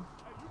fun.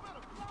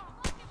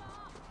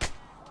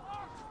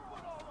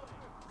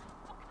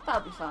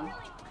 That'll be fun.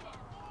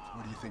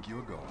 Where do you think you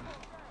were going?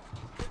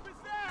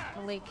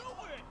 Malik,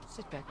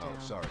 sit back down. Oh,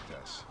 sorry,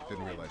 Tess.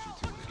 Didn't realize you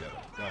two were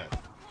together. Go ahead.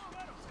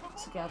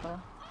 Together.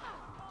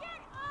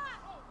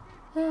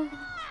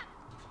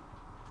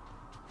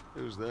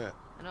 Who's that?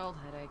 An old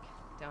headache.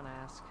 Don't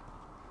ask.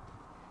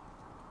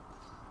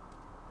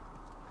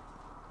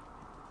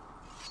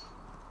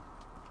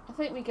 I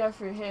think we go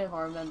through here if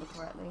I remember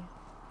correctly.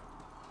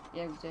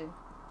 Yeah, we do.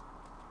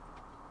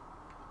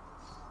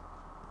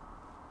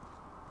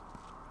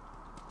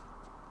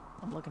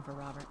 I'm looking for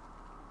Robert.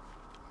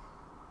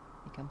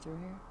 You come through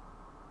here?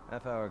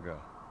 Half hour ago.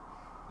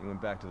 He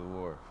went back to the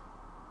wharf.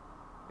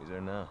 He's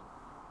there now.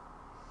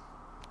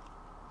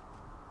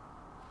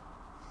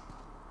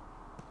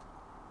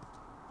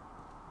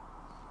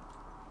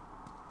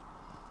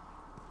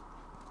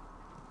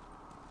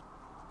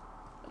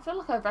 I feel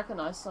like I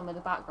recognise some of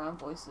the background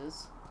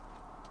voices.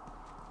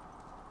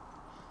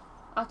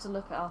 I have to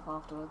look it up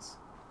afterwards.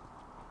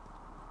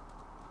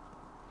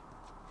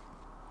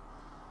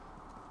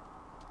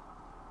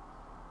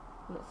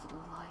 Look for the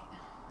light.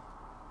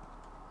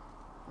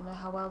 You know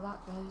how well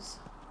that goes.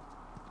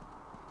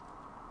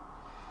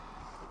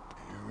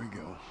 Here we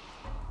go.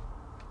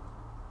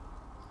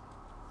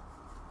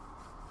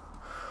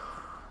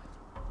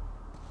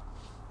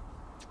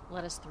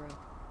 Let us through.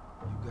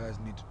 You guys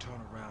need to turn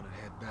around and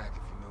head back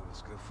if you know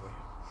what's good for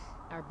you.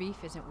 Our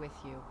beef isn't with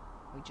you.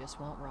 We just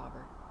want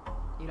Robert.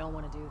 You don't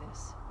want to do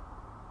this.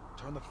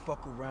 Turn the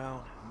fuck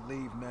around and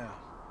leave now.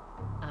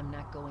 I'm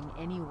not going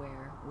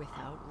anywhere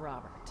without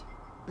Robert.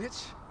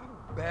 Bitch, I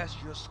will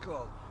bash your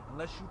skull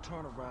unless you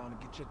turn around and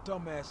get your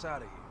dumb ass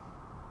out of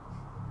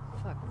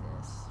here. Fuck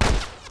this.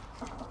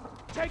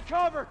 Take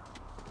cover!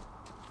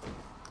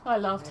 I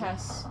love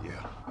Tess.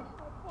 Yeah.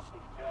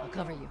 I'll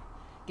cover you.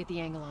 Get the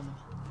angle on them.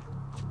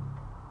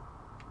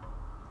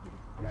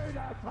 Get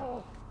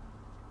asshole!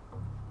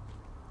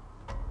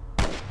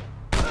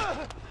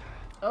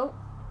 Oh.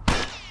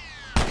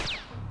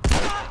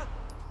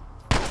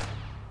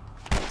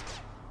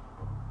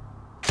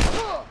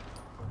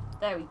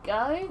 There we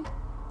go.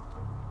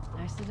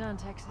 Nicely done,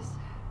 Texas.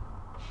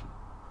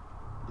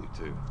 You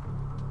too.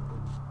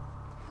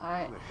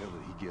 Alright. Where the hell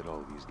did he get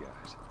all these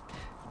guys?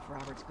 If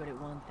Robert's good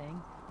at one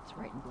thing, it's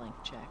writing blank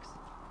checks.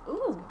 Ooh.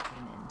 Let's go put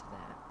an end to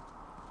that.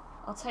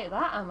 I'll take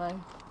that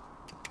ammo.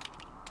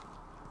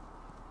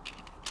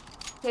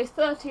 Okay,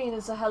 13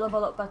 is a hell of a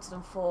lot better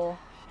than 4.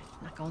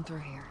 Not going through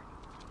here.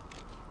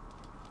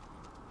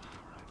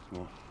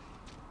 Come on.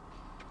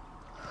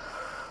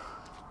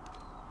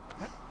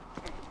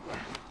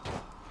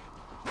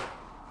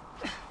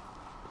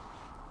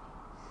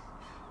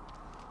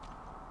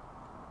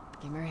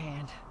 Give me your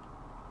hand.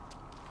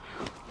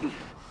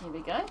 Here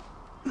we go.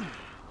 There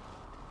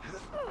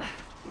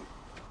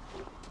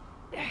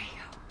you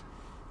go.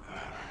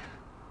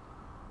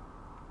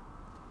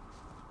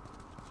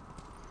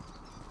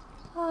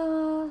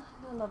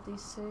 I love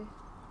these two.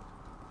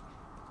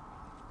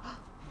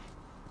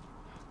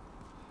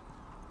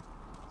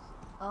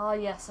 Ah,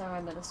 yes, I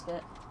remember this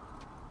bit.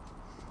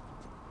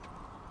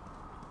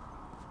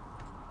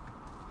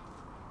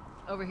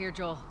 Over here,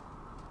 Joel.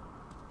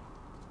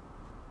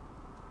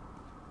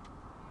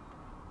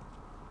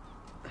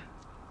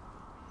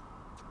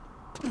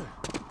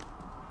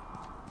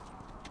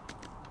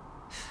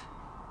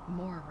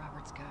 More of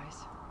Robert's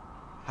guys.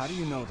 How do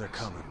you know they're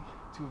coming?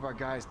 2 of our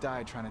guys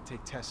died trying to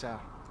take Tess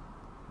out.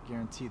 I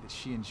guarantee that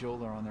she and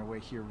Joel are on their way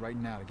here right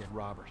now to get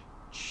Robert.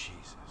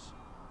 Jesus.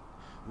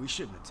 We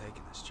shouldn't have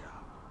taken this job.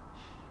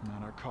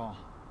 Not our call.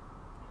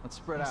 Let's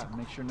spread out and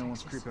make sure no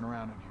one's creeping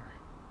around in here.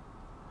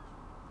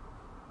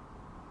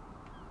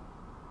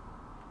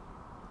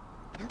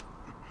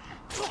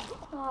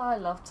 Oh, I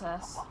love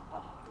Tess.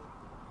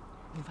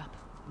 Move up.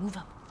 Move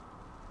up.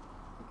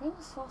 I'm going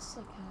as fast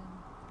as I can.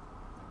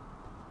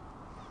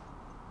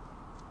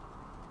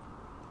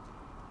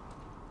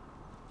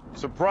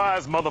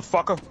 Surprise,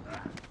 motherfucker!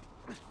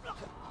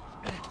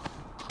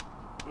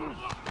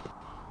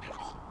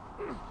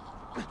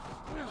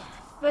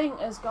 I think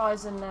there's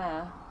guys in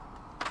there.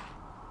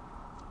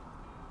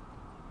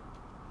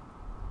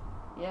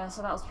 Yeah,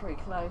 so that was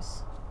pretty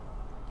close.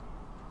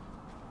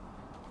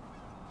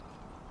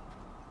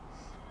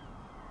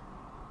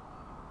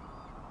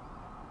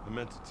 I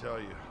meant to tell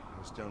you, I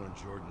was down on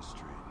Jordan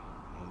Street,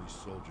 and all these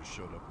soldiers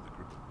showed up with a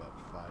group of about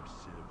 5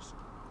 civs,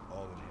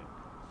 all in handcuffs.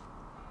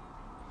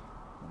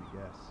 Let me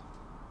guess.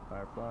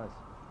 Fireflies.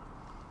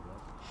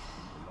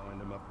 They lined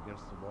them up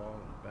against the wall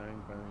and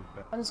bang, bang,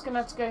 bang. I'm just gonna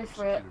have to go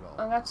for it. I'm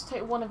gonna have to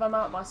take one of them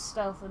out by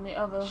stealth and the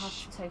other I'll have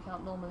to take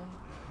out normally.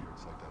 Yeah, here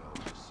it's like that all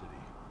over the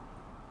city.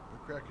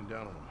 We're cracking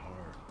down on them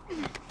hard.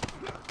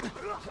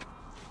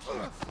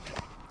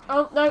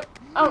 Oh, no.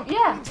 Oh,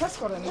 yeah. Tess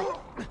got him.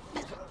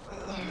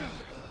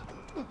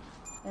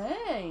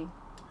 Hey.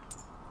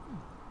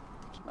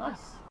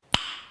 Nice.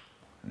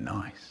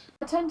 Nice.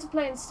 I tend to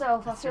play in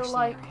stealth.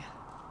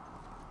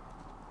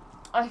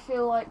 I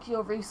feel like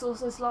your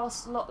resources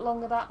last a lot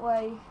longer that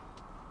way.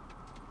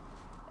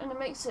 And it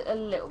makes it a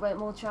little bit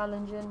more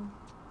challenging.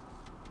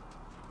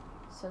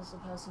 Says the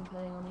person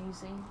playing on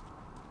easy.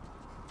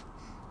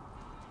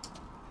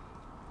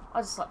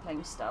 I just like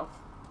playing stealth.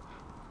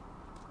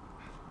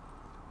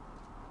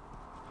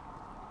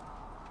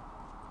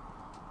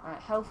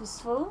 Alright, health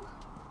is full.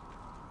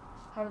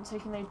 Haven't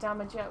taken any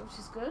damage yet, which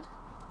is good.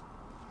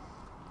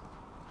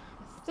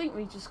 I think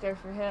we just go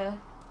through here.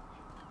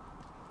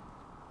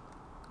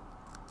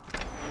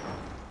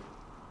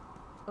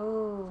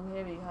 Oh,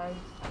 here we go. Hey,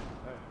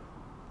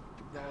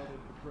 consolidated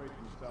the freight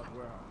from the south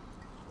warehouse.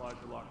 Supplies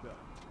are locked up.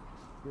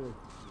 Good.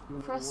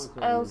 Press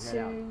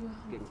L2,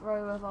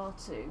 throw of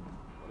R2.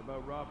 What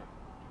about Robert?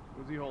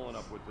 Who's he holing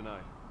up with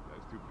tonight?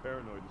 Guy's too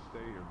paranoid to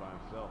stay here by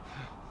himself.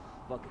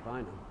 Fuck if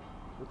I know.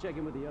 We'll check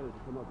in with the others to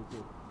come up with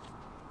you.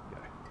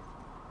 Okay.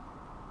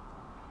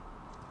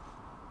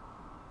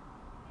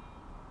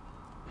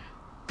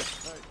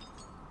 Hey,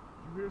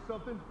 you hear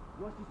something?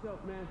 Watch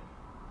yourself, man.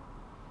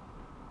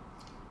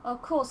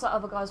 Of course that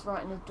other guy's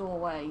right in the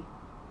doorway.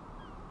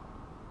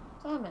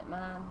 Damn it,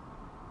 man.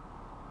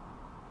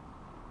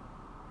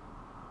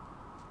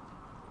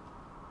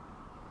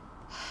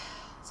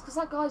 It's because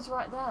that guy's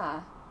right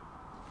there.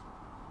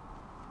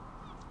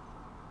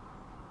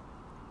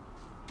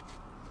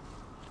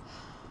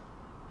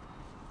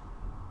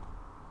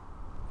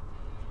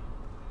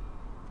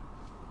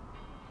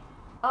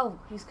 Oh,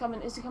 he's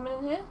coming. Is he coming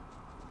in here?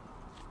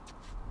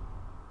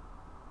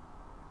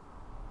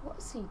 What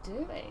is he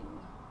doing?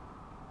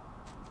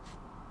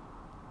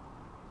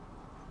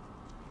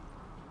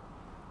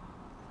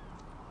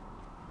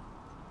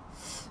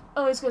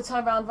 Oh, he's going to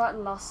turn around right at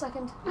the last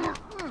second. Take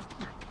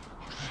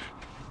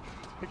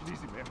it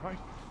easy, man, right?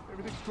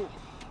 Everything's cool.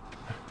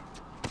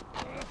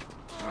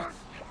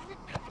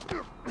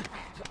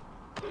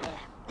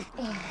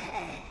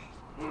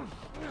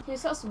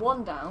 Yes, that's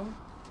one down.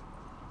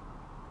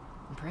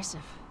 Impressive.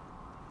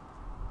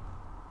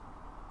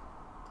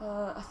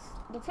 I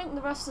think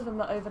the rest of them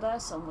are over there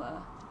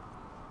somewhere.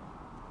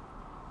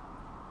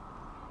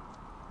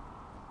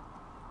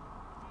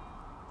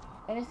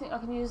 Anything I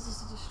can use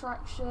as a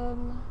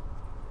distraction?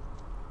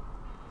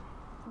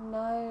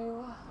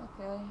 No.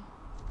 Okay.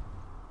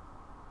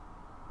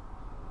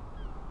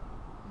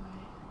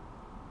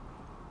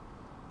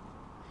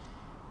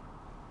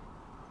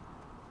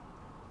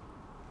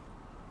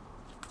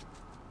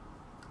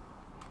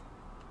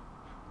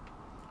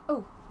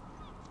 Oh.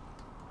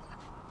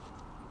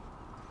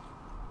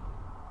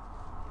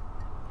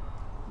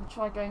 I'll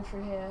try going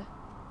through here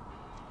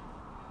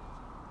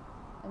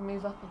and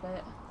move up a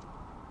bit.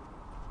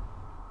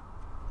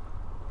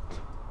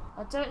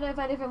 I don't know if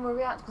any of them will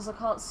react because I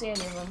can't see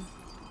any of them.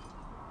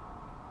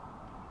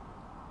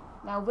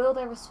 Now, will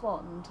they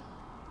respond?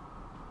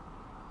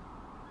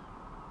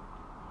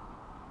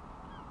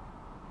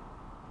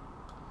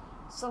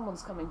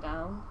 Someone's coming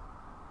down.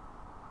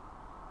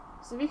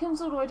 So if he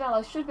comes all the way down,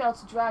 I should be able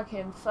to drag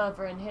him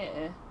further in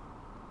here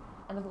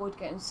and avoid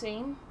getting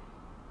seen.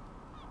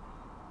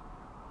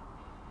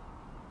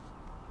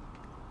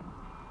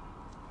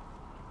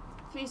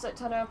 Please don't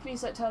turn around,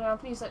 please don't turn around,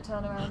 please don't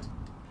turn around.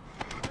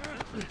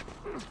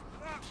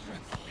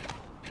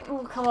 Oh,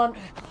 come on.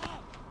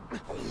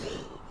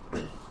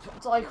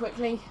 Die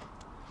quickly.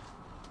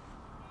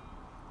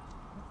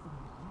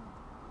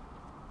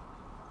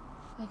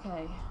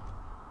 Okay.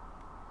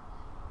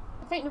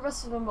 I think the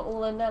rest of them are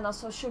all in there now,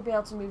 so I should be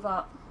able to move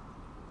up.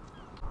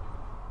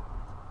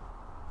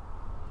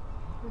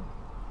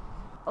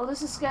 Oh,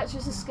 this is sketch,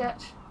 this is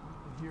sketch.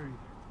 I hear you.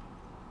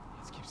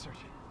 Let's keep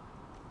searching.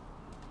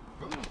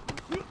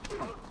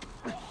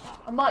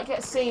 I might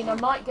get seen, I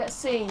might get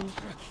seen.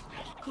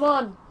 Come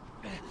on.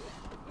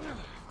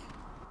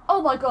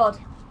 Oh my god.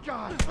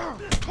 God. You're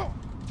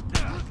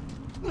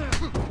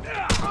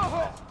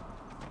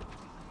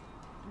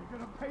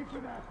gonna pay for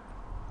that.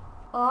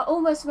 Oh, I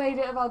almost made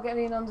it without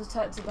getting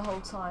undetected the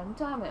whole time.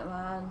 Damn it,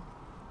 man.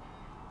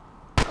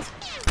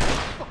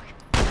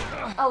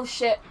 Oh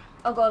shit.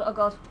 Oh god, oh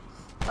god.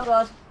 Oh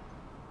god.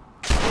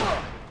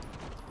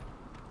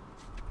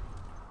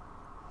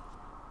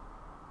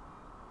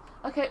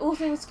 Okay, all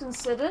things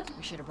considered.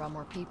 We should have brought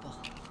more people.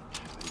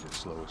 They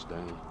just slow us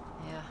down.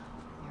 Yeah,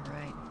 you're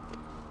right.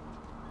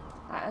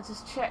 Right, I'll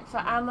just check for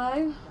ammo.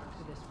 Doctor,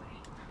 this way.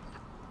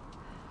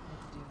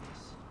 Let's do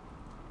this.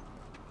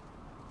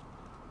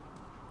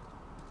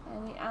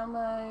 Any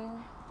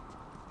ammo?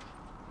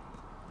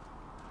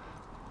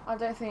 I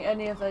don't think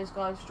any of those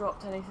guys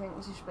dropped anything,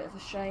 which is a bit of a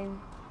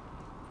shame.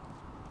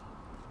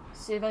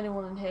 See if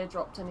anyone in here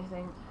dropped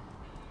anything.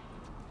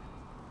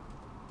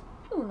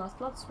 Ooh, nice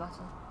blood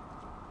splatter.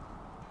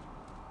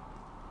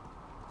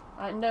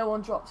 Right, no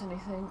one dropped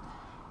anything.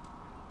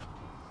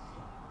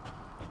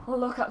 We'll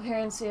look up here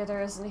and see if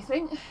there is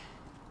anything.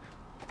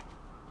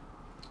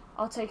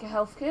 I'll take a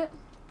health kit.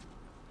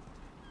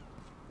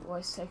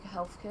 Always take a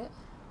health kit.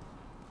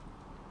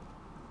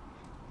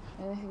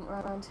 Anything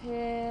around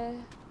here?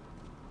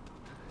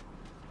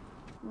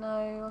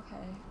 No,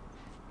 okay.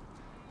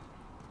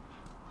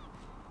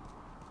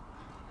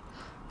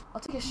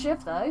 I'll take a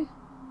shiv though.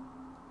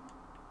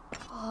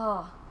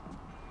 Ah.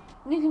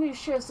 And you can use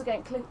shivs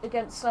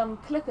against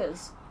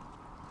clickers.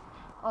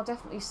 I'll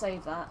definitely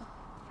save that.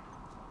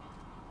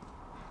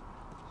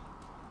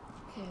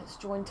 Okay, let's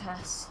join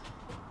Tess.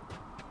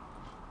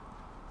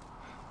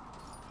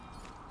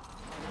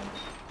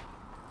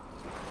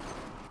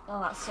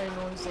 Oh, that's so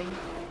noisy.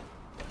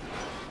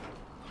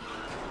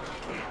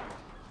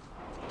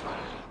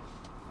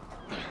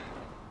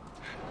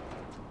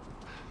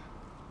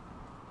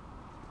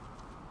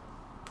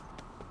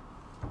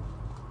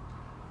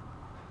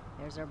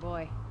 There's our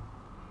boy.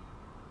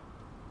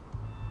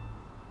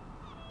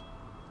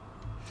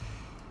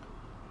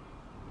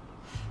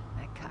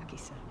 That cocky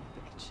son of a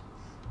bitch.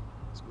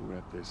 Let's go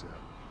wrap this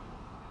up.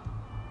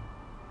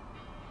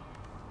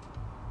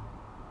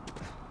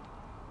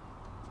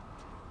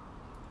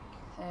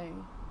 Okay.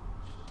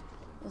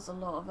 There's a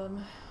lot of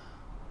them.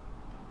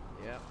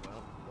 Yeah,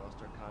 well, we lost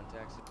our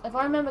contacts. If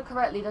I remember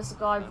correctly, there's a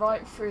guy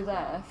right through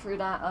there, through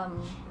that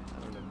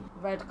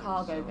red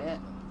cargo bit.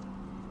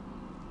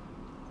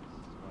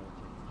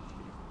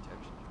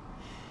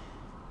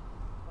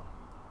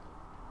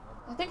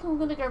 I think I'm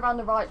gonna go around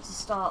the right to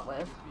start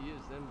with.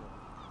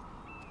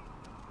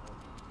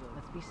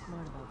 Let's be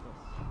smart about this.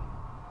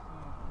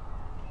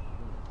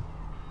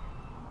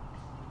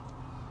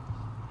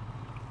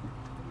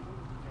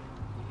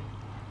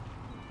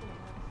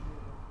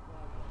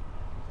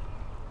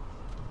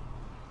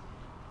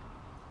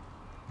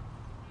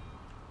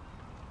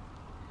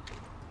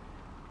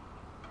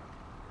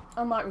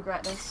 I might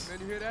regret this. Man,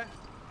 you hear that?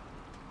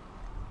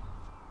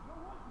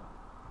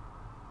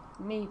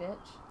 Me,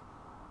 bitch.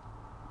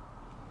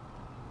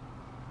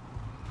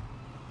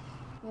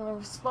 You wanna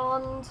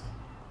respond?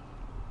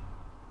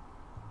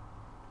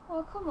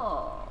 Oh, come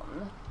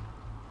on.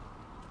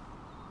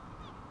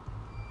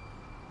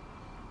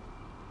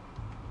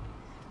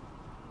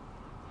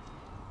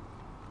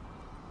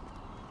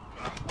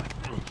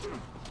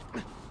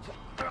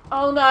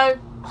 Oh no.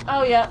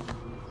 Oh yeah.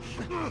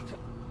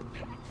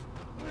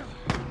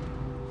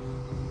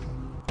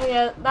 Oh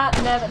yeah,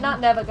 that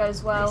never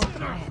goes well.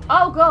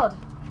 Oh god.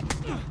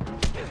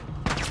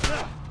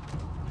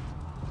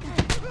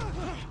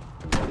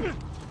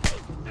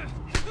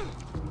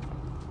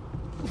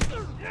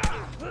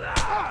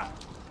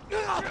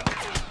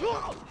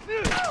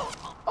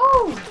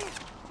 Oh.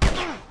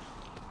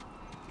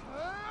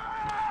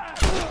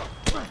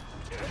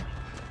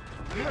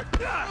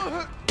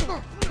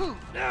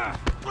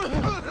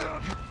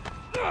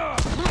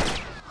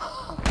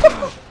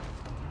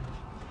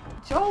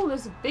 Joel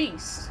is a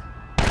beast.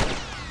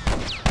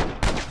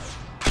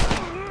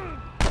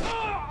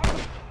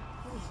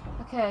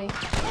 Okay.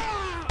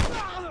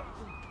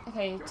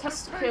 Okay,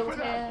 test killed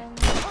him.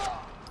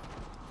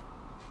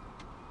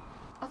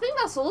 I think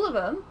that's all of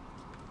them.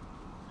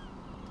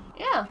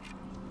 Yeah.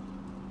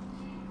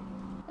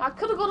 I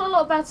could have gone a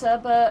lot better,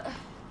 but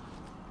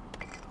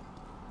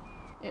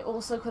it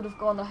also could have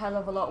gone a hell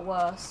of a lot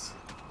worse.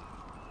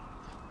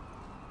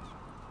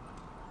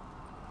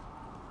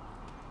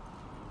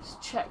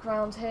 Just check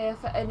round here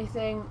for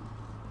anything.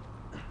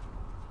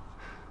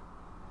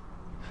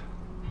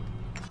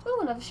 Ooh,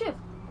 another ship.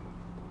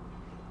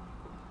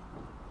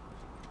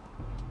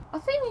 I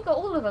think we got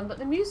all of them, but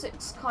the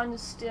music's kind of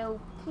still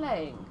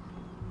playing.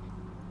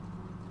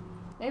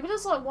 Maybe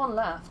there's like one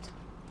left.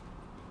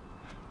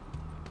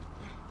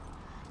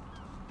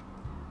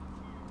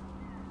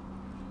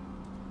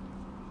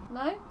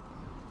 No?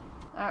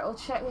 Alright, we'll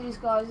check these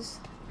guys.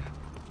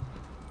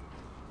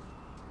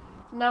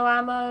 No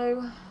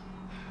ammo.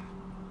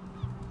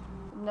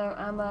 No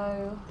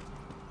ammo.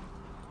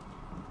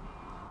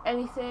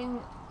 Anything?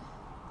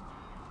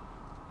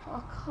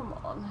 Oh, come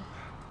on.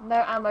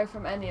 No ammo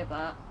from any of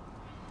that.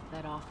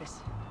 That office.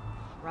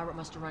 Robert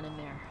must have run in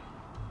there.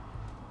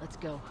 Let's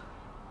go.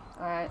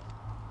 Alright.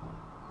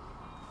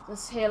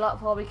 Let's heal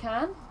up while we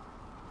can.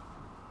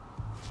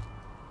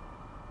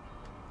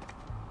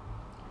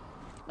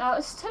 Now,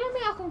 it's telling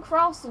me I can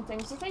craft some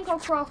things. I think I'll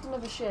craft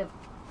another shiv.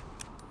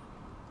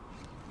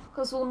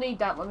 Because we'll need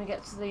that when we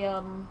get to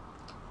the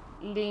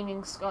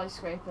leaning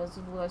skyscrapers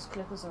with all those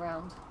clippers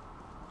around.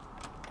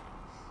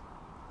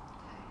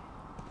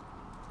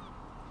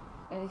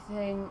 Okay.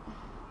 Anything?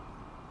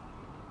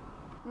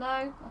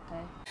 No?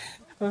 Okay.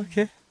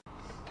 Okay.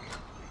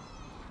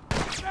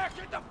 Back,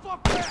 get the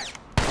fuck back!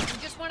 You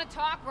just want to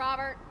talk,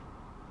 Robert.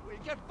 We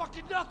got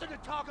fucking nothing to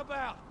talk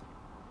about!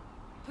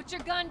 Put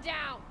your gun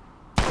down!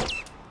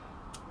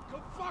 Go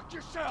fuck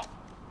yourself!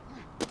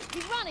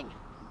 He's running!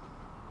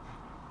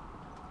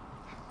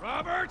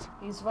 Robert!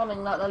 He's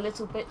running like the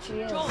little bitch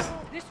he is. Joel,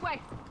 this way!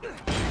 We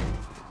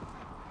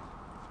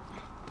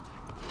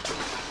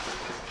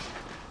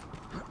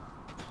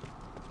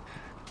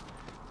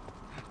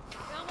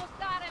almost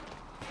got him!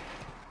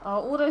 Oh,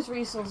 all those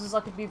resources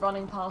I could be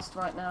running past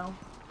right now.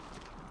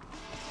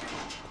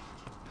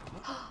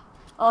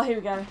 Oh, here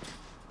we go.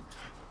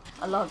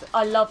 I love it.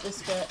 I love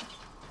this bit.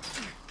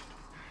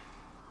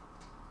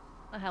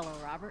 Oh, hello,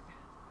 Robert.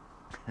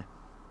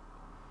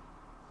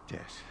 Des.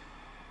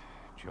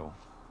 Joel.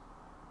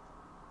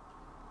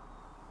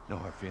 No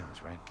hard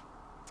feelings, right?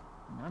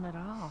 None at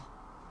all.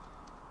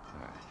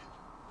 Alright.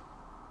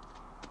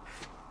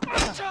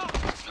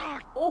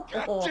 Oh,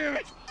 God damn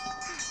it!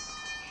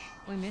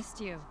 We missed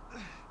you.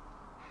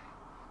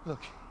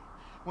 Look,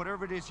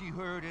 whatever it is you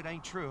heard, it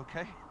ain't true,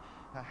 okay?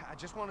 I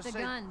just want to say...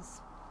 The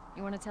guns.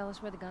 You want to tell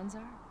us where the guns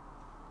are?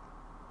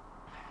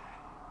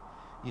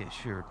 Yeah,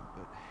 sure,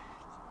 but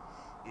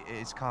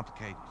it's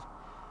complicated.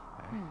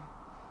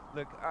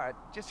 Look, all right,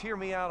 just hear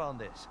me out on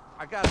this.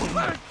 I got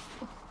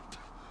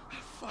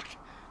Fuck.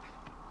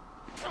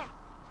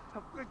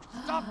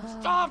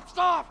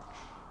 Stop!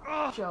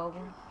 Joel.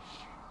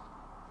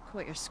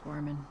 Quit your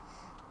squirming.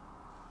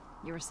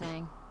 You were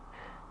saying?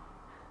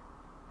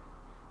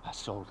 I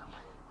sold them.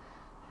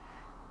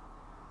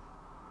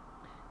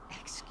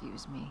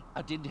 Excuse me.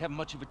 I didn't have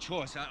much of a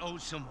choice. I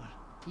owed someone.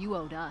 You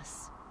owed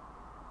us.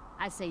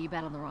 I'd say you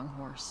bet on the wrong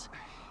horse.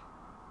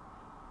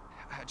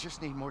 I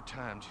just need more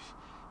time. Just,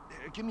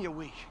 give me a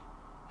week.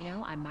 You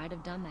know, I might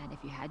have done that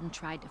if you hadn't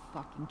tried to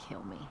fucking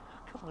kill me.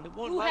 Come on, it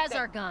won't Who like has that.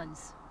 our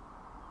guns?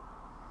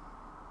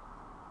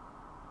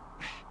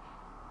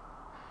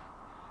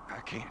 I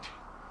can't.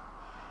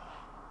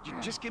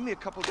 Just give me a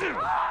couple days.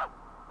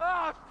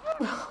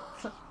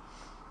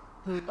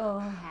 Who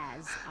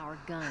has our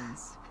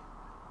guns?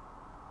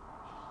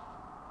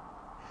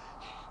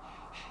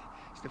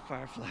 It's the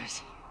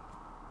Fireflies.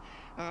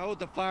 I owed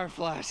the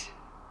Fireflies.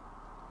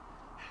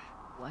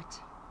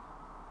 What?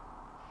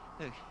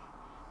 Look,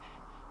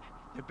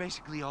 they're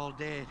basically all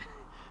dead.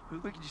 We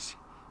can just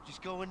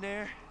go in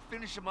there,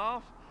 finish them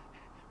off.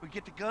 We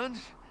get the guns.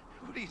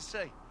 What do you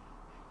say?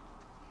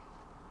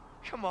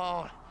 Come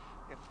on.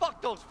 Yeah,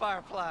 fuck those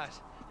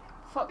Fireflies.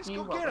 Fuck Let's you,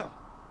 go get Robert. them.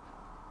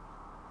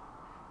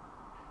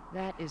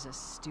 That is a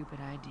stupid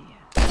idea.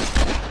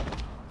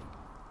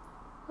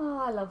 Oh,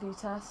 I love you,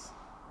 Tess.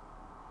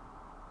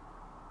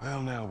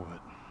 Well, now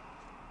what?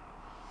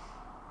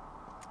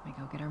 We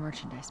go get our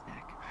merchandise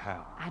back.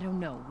 How? I don't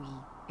know. We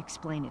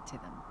explain it to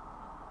them.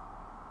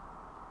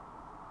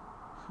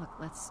 Look,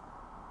 let's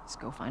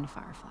go find a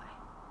Firefly.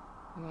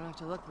 We won't have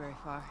to look very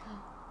far.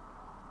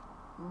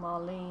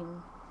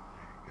 Marlene.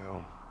 There you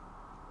go.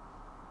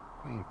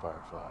 Queen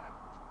Firefly.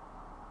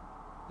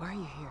 Why are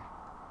you here?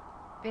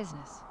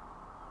 Business.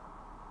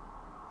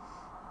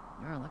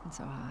 You're looking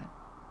so hot.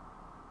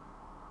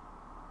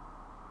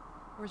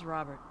 Where's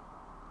Robert?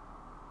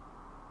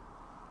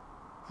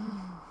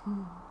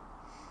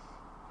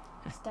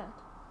 He's dead.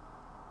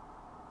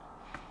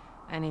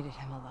 I needed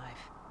him alive.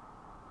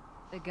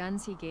 The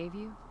guns he gave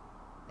you,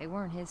 they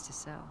weren't his to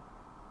sell.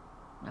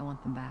 I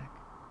want them back.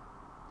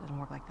 Doesn't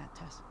work like that,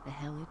 Tess. The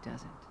hell it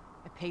doesn't.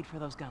 I paid for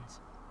those guns.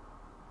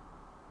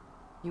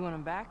 You want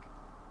them back?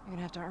 You're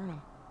gonna have to earn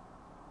them.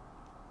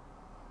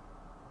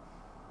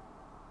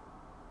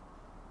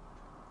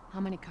 How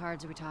many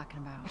cards are we talking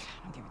about?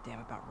 I don't give a damn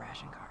about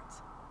ration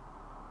cards.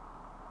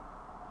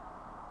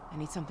 I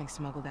need something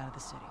smuggled out of the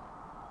city.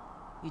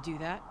 You do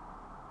that,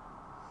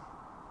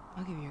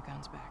 I'll give you your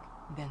guns back,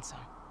 and then some.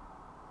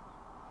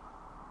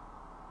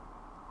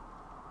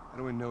 How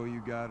do we know you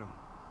got them?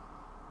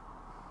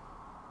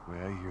 Well,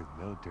 I hear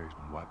the military's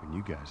been wiping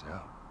you guys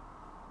out.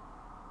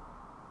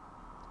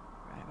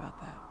 Right about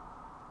that.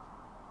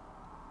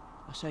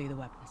 I'll show you the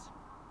weapons.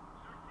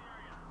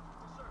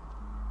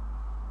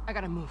 I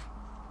gotta move.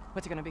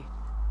 What's it gonna be?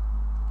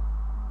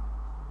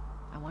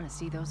 I want to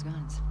see those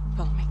guns.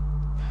 Follow me.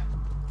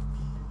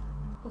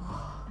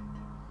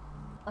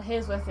 Oh,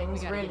 here's where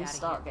things really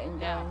start getting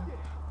down.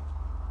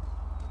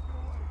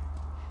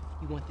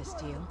 You want this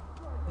deal?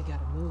 We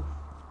gotta move.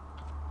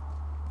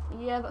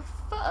 Yeah, but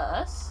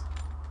first...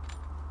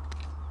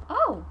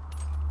 Oh!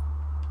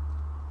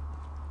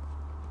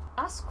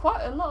 That's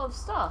quite a lot of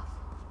stuff.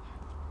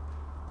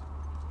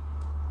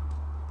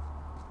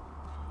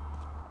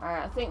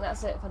 Alright, I think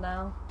that's it for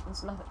now.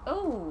 There's nothing...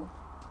 Oh!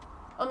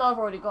 Oh no, I've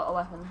already got a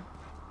weapon.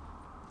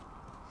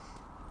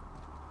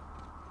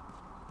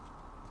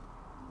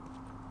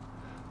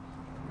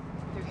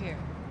 They're here.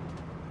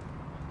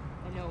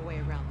 I know a way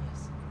around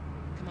this.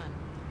 Come on.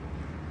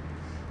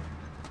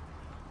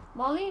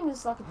 Marlene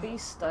is like a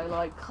beast though,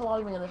 like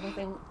climbing and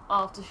everything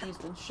after she's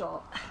been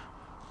shot.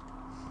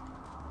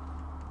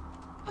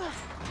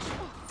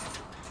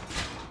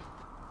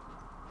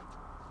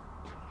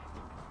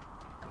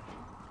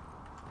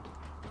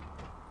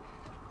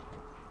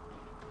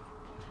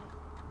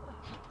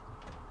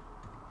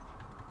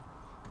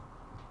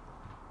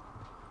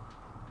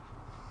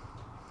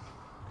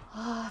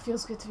 Ah,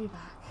 feels good to be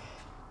back.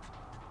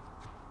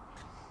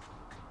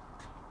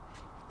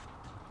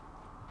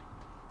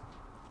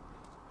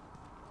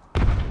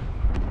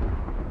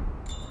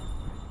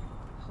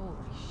 Holy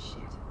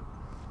shit.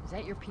 Is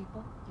that your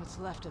people? What's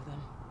left of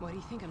them? Why do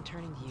you think I'm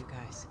turning to you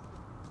guys?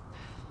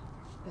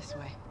 This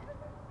way.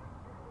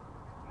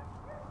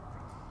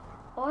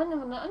 Oh, I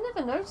never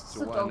noticed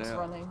the dogs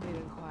running. They've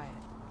been quiet.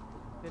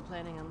 Been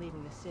planning on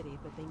leaving the city,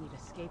 but they need a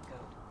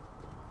scapegoat.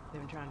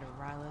 They've been trying to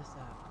rile us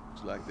up.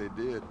 It's like they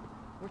did.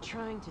 We're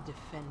trying to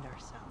defend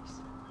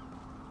ourselves.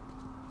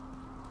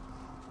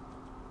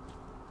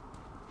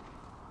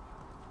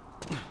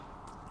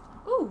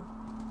 Ooh.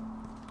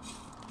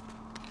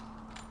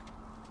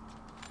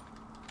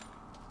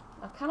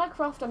 Now, can I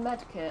craft a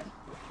med kit?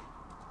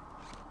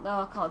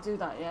 No, I can't do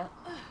that yet.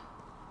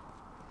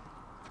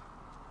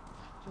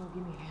 Joel,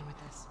 give me a hand with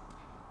this.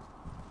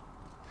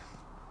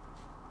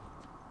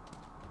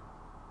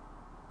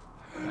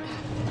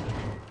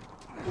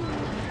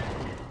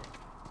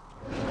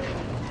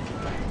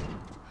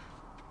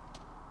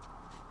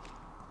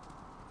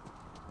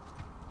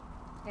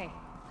 Hey,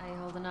 how you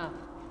holding up?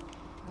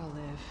 I'll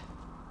live.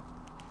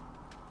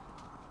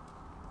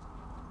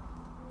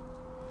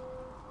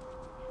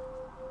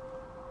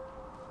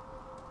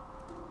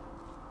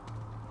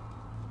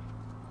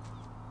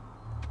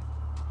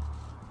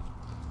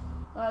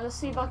 Alright, let's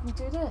see if I can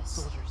do this.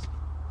 Soldiers.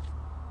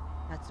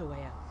 That's the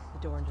way out. The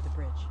door under the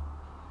bridge.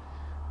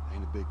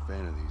 Ain't a big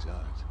fan of these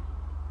odds.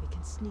 We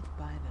can sneak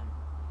by them,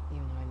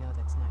 even though I know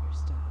that's not your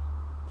style.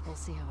 We'll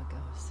see how it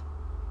goes.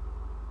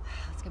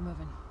 Let's get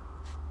moving.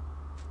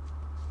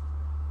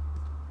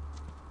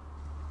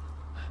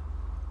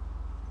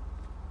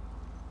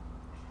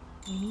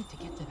 We need to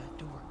get to that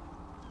door.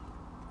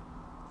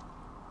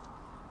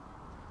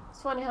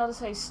 It's funny how to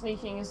say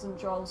sneaking isn't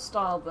Joel's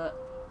style, but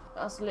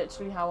that's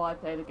literally how I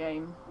play the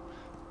game.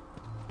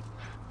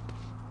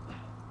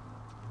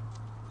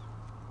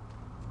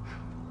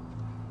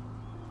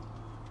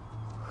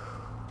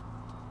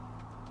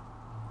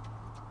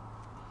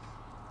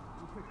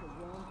 You picked the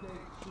wrong day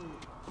to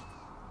shoot.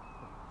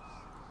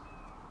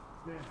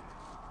 Man,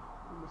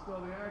 we missed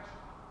all the action.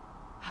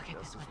 I'll get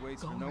this one.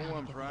 Waits Go for no around one,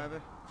 and get the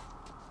Private.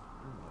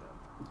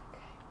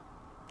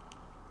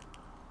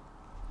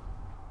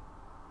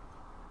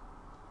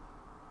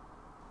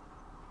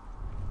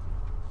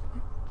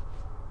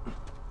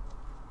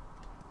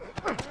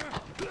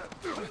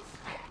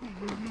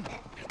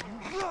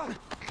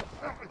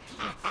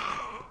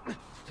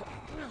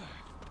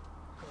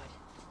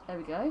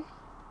 go.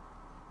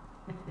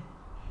 Looks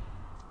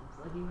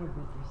like you were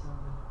good for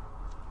something.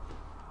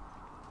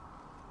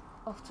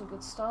 Off to a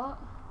good start.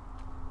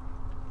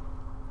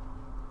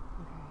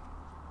 Okay,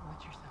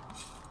 watch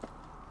yourself.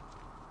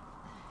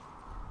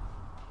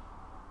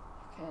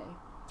 Okay.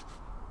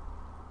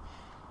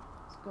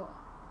 It's got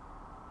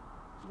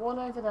one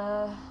over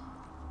there,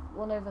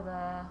 one over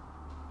there,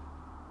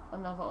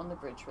 another on the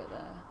bridge right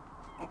there.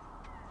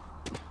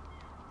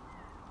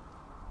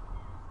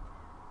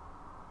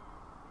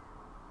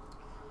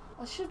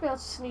 I should be able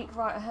to sneak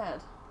right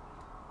ahead.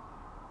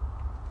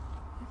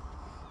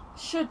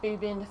 Should be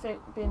being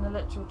the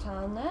literal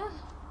town there.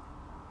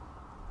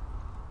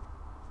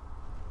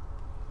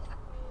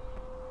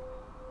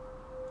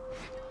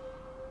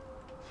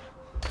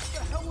 What the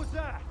hell was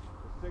that?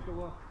 Let's take a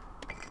look.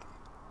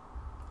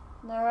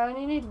 No, I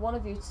only need one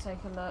of you to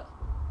take a look.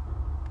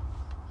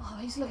 Oh,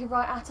 he's looking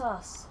right at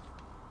us.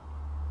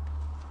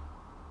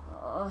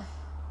 Oh.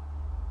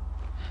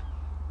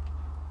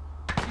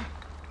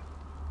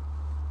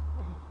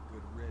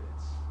 Good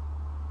riddance.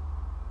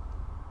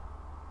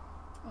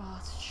 Oh,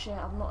 shit,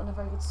 I'm not in a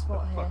very good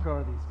spot here. What the fuck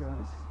are these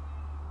guys?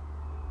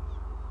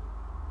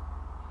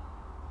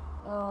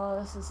 Oh,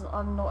 this isn't.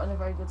 I'm not in a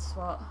very good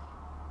spot.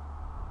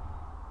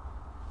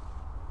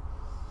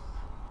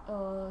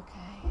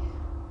 Okay.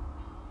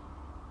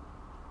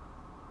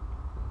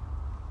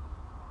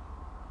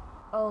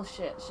 Oh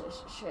shit,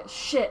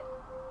 shit.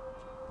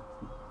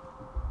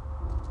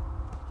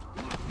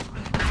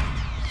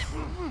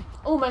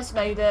 Almost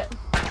made it.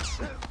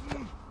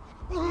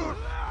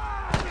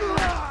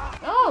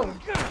 Oh!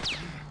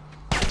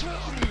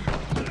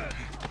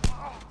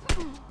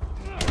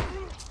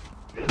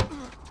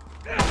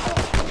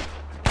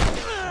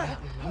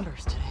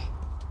 Numbers today.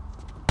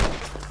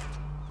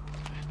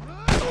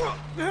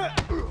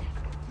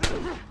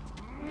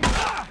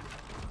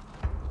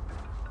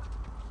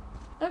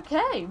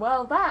 Okay,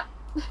 well that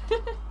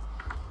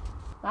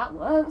that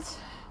worked.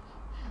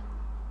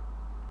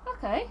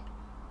 Okay.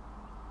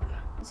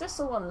 Is there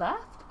someone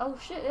left? Oh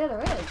shit, yeah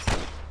there is.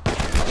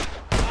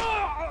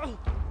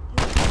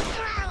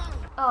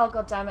 Oh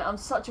god damn it, I'm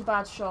such a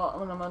bad shot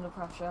when I'm under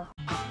pressure.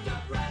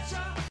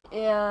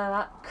 Yeah,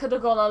 that could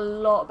have gone a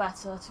lot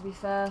better to be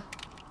fair.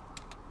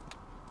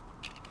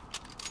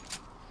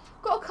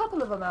 Got a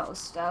couple of them out of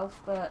stealth,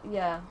 but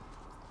yeah.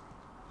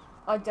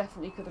 I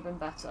definitely could have been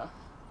better.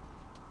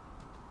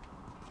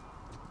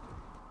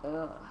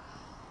 Ugh.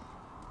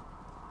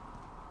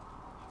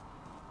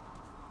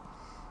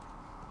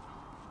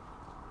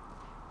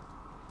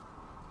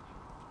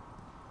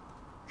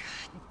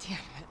 God damn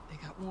it, they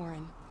got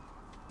Warren.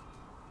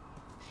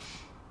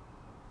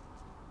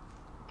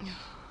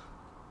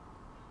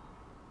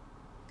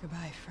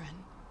 Goodbye,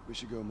 friend. We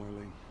should go,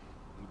 Marlene.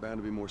 There's bound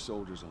to be more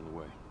soldiers on the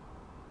way.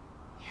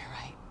 You're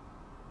right.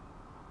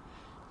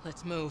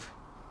 Let's move.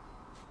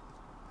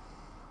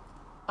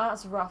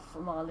 That's rough for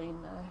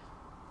Marlene though.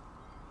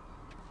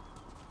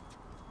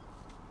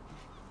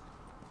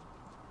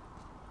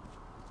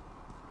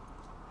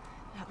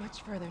 Not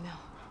much further now.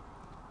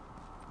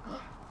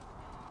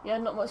 Yeah,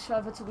 not much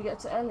further till we get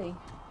to Ellie.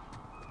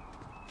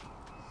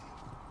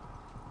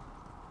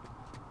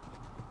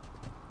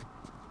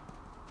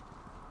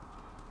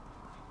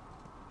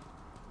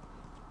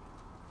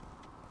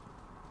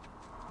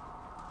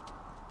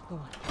 Go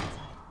on,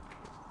 inside.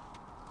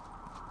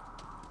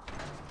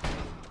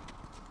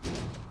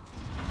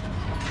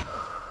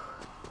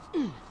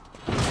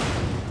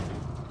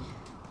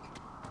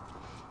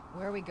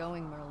 Where are we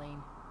going,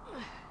 Marlene?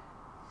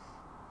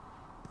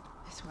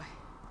 This way.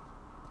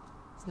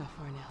 It's not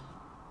far now.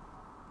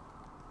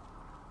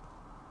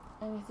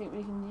 Anything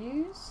we can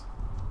use?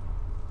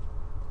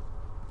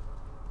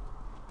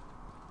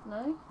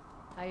 No?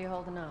 How you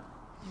holding up?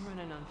 I'm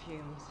running on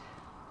fumes.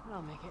 But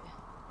I'll make it.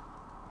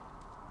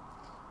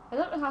 I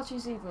don't know how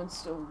she's even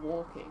still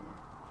walking.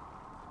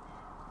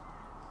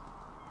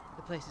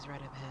 The place is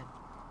right up ahead.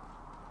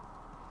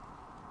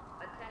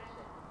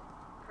 Attention.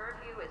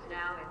 Curfew is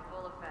now in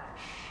full effect.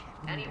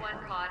 Anyone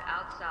caught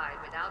outside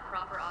without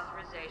proper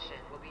authorization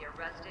will be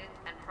arrested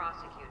and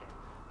prosecuted.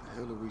 The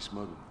hell are we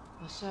smuggling?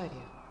 I'll show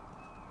you.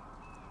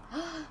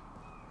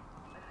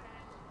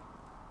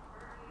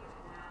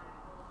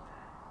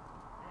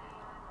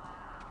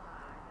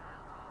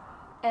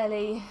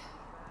 Ellie.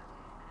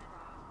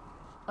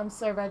 I'm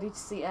so ready to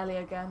see Ellie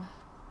again.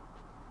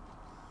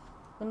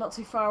 We're not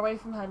too far away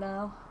from her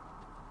now.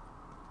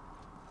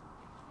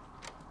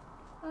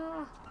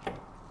 Ah.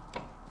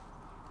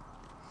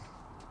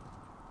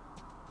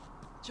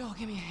 Joel,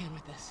 give me a hand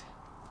with this.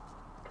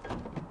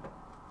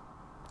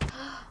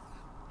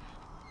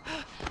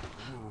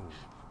 Whoa.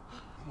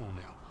 Come on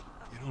now.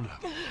 Get on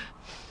up.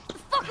 The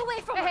fuck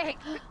away from Hey!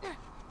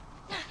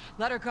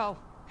 Let her go.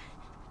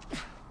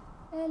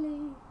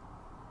 Ellie.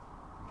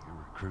 You're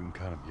recruiting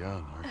kind of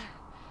young, aren't you?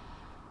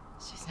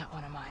 She's not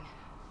one of mine.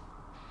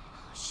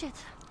 Shit.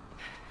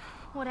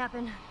 What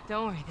happened?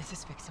 Don't worry, this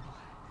is fixable.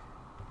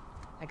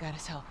 I got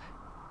us help.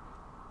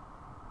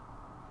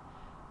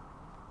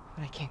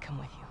 But I can't come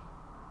with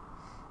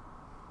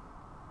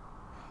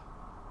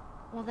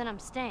you. Well, then I'm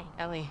staying.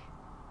 Ellie,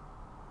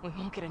 we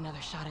won't get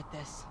another shot at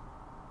this.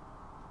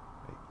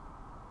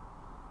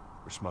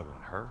 We're smuggling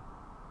her?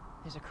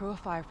 There's a crew of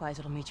Fireflies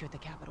that'll meet you at the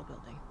Capitol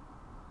building.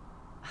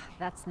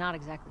 That's not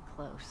exactly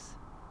close.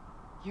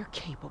 You're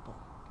capable.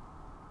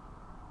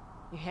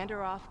 You hand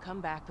her off, come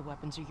back, the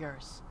weapons are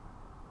yours.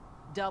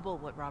 Double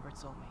what Robert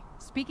sold me.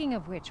 Speaking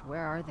of which,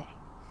 where are they?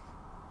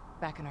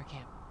 Back in our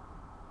camp.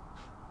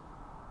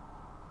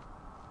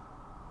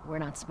 We're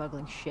not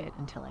smuggling shit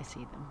until I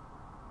see them.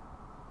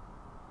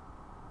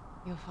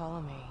 You'll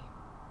follow me.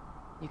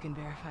 You can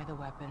verify the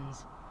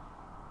weapons.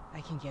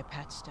 I can get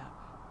patched up.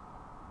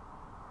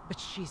 But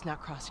she's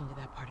not crossing to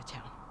that part of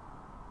town.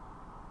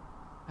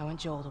 I want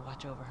Joel to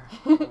watch over her.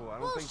 Oh, I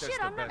don't think that's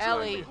the I'm not best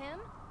Ellie. idea. with him.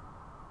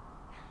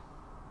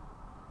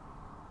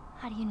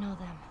 How do you know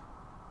them?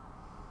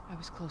 I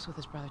was close with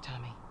his brother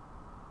Tommy.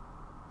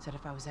 Said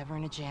if I was ever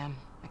in a jam,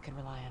 I could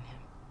rely on him.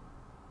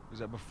 Was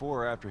that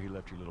before or after he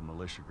left your little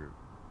militia group?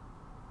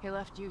 He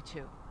left you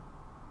too.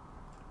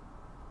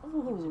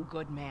 Ooh. He was a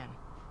good man.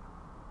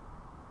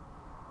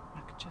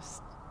 I could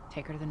just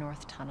take her to the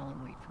North Tunnel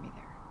and wait for me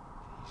there.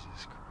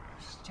 Jesus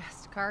Christ.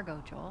 Just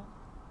cargo, Joel.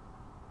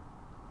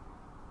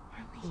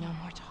 No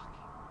more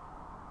talking.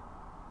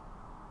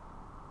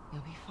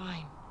 You'll be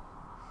fine.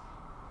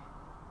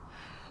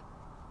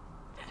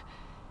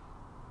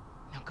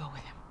 Now go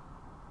with him.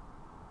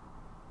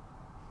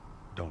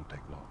 Don't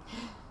take long.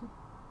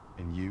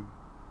 And you,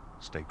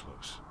 stay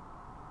close.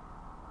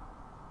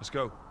 Let's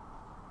go.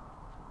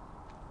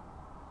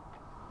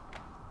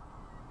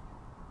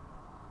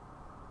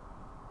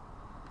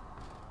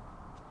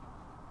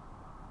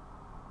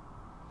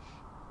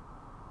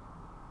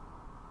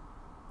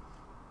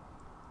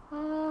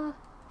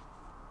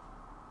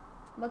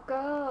 My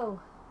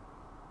girl.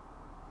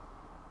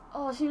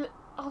 Oh,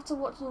 after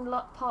watching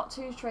part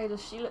 2 trailer,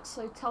 she looks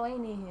so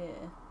tiny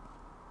here.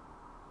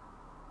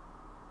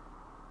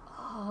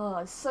 Oh,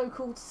 it's so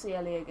cool to see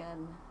Ellie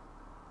again.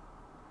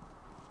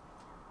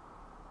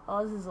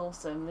 Oh, this is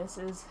awesome. This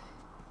is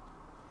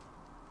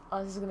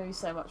going to be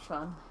so much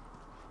fun.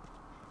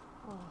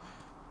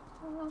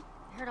 Oh,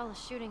 I heard all the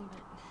shooting,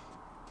 but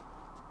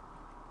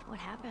what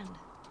happened?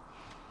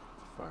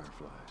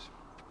 Fireflies.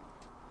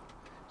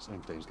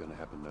 Same thing's gonna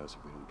happen to us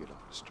if we don't get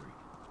off the street.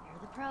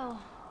 You're the pro.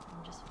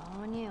 I'm just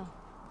following you.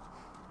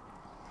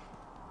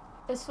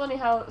 It's funny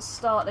how at the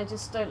start they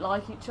just don't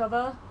like each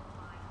other,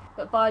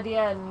 but by the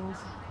end...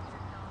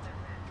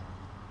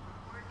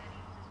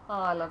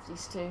 Oh, I love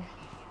these two.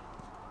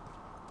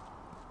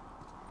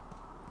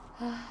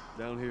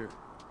 Down here.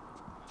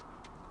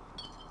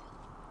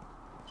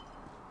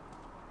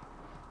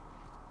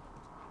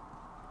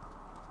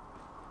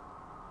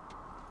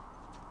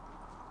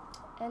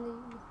 Ellie.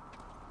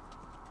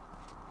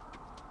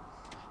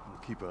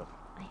 Keep up.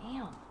 I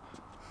am.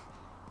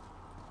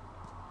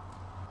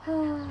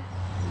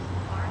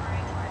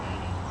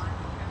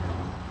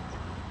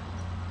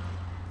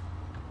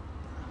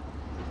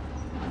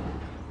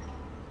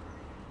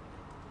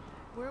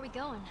 Where are we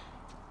going?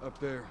 Up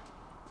there.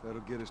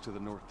 That'll get us to the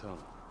North Tunnel.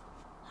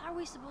 How are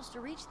we supposed to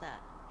reach that?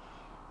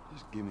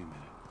 Just give me a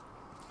minute.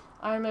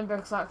 I remember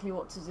exactly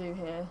what to do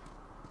here.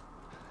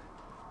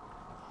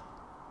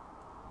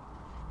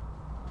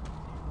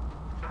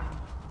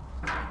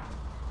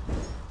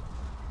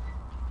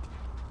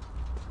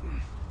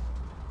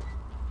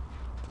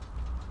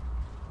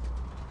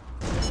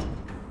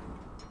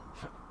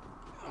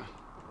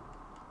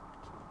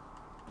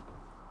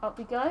 Up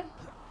we go.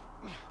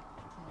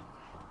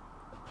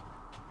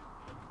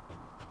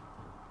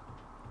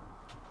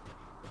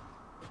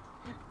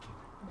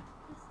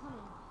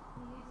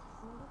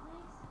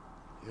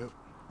 Yep.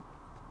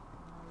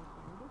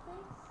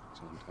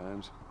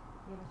 Sometimes.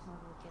 You ever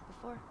smuggled a kid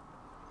before?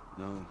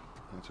 No,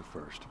 that's a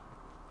first.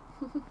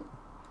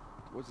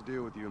 What's the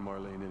deal with you and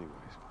Marlene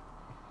anyways?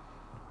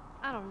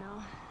 I don't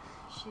know.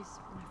 She's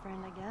my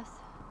friend, I guess.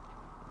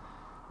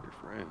 Your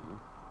friend, huh?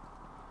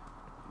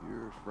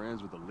 You're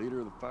friends with the leader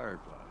of the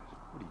Fireflies.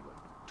 What are you,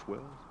 like,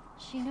 12?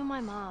 She knew my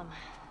mom,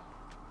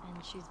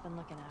 and she's been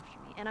looking after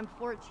me. And I'm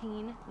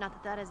 14. Not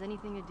that that has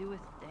anything to do with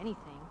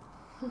anything.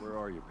 Where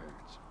are your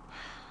parents?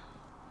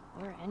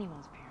 Or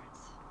anyone's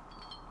parents.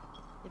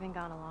 They've been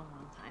gone a long,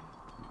 long time.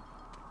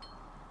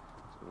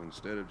 So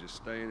instead of just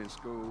staying in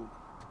school,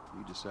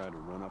 you decide to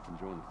run up and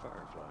join the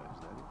Fireflies,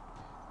 is that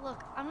it?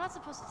 Look, I'm not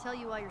supposed to tell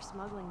you why you're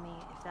smuggling me,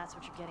 if that's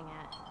what you're getting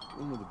at.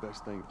 You know the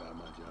best thing about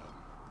my job?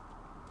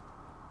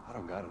 I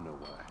don't gotta know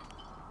why.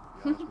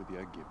 To be honest with you,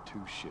 I give two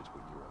shits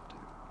what you're up to.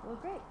 Well,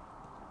 great.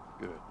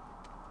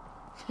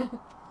 Good.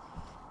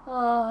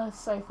 Oh, it's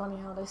so funny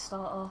how they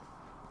start off.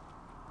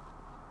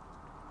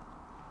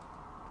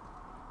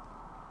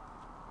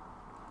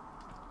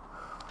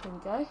 Here we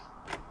go.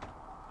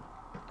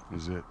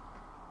 Is it?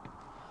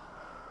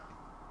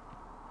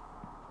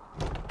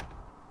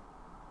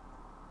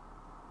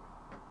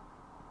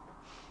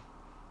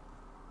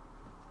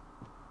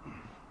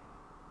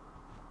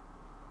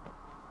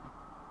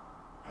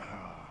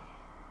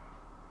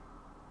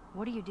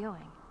 What are you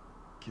doing?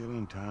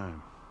 Killing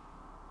time.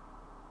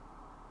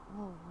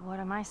 Well, what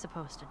am I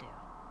supposed to do?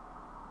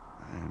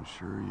 I am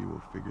sure you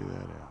will figure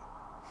that out.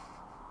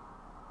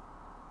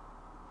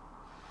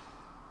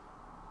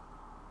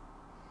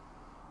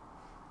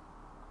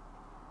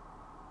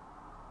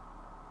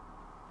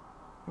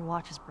 Your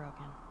watch is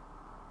broken.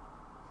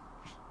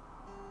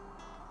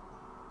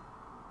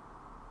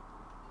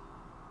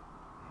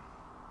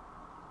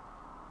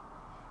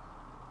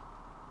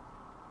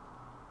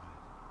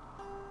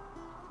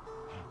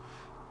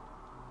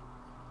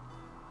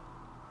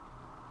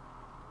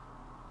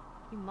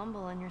 You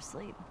mumble in your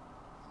sleep.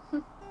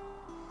 I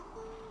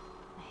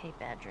hate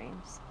bad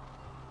dreams.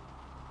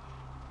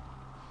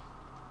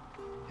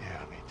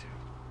 Yeah, me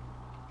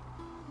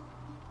too.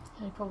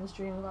 He probably was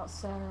dreaming about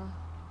Sarah.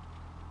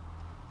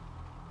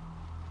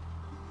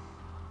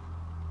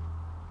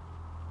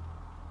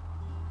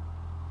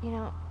 You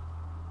know,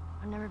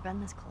 I've never been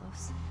this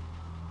close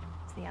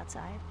to the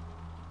outside.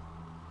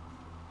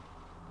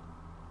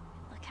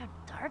 Look how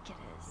dark it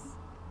is.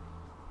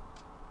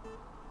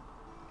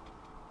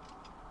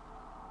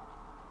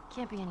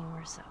 Can't be any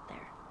worse out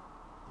there.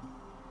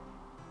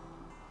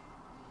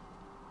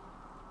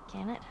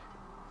 Can it?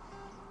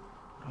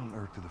 What on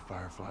earth do the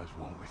Fireflies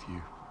want with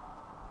you?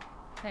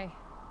 Hey.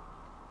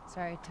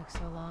 Sorry it took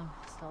so long.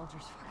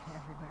 Soldiers fucking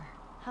everywhere.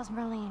 How's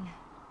Marlene?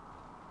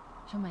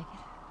 She'll make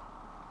it.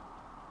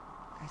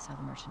 I saw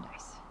the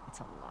merchandise. It's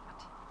a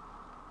lot.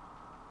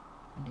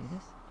 Wanna do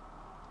this?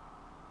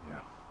 Yeah.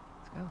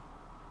 Let's go.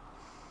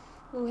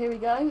 Oh, here we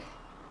go.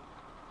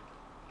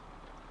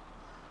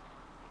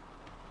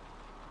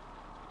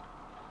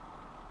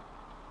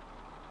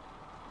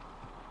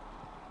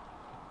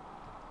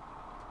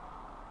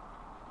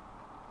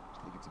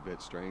 Think it's a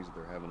bit strange that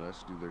they're having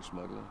us do their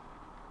smuggling?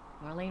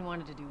 Marlene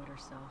wanted to do it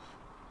herself.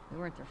 We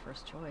weren't their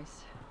first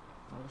choice.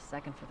 Or the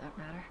second, for that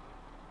matter.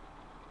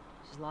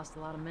 She's lost a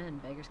lot of men.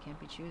 Beggars can't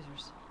be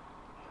choosers.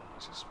 I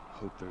just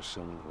hope there's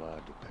someone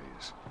alive to pay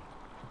us.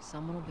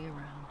 Someone will be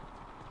around.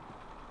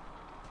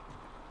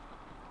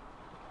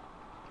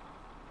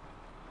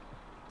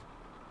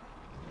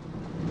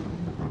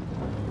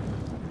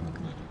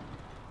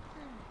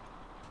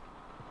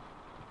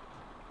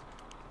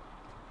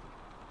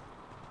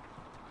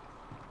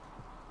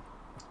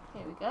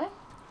 Here we go.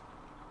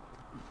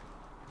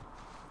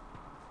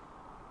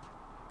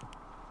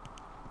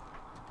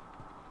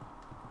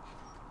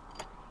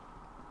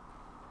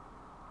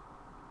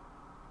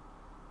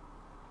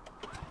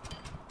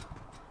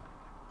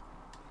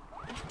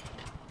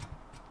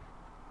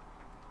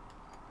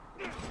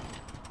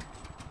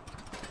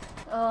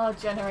 Oh,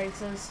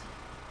 generators.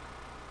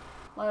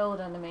 My old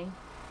enemy.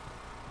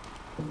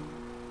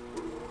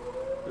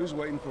 Who's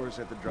waiting for us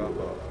at the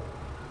drop-off?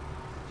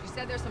 She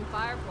said there's some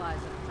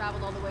Fireflies that have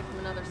traveled all the way from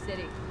another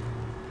city.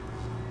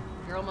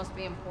 Girl must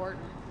be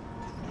important.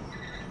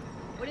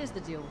 What is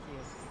the deal with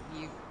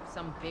you? You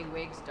some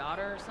bigwig's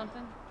daughter or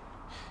something?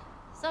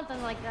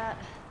 Something like that.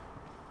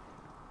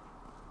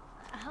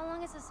 How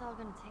long is this all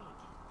gonna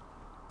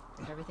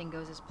take? If everything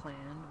goes as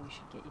planned, we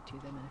should get you to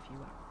them in a few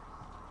hours.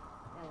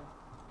 Ella,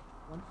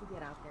 once we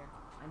get out there,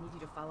 I need you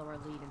to follow our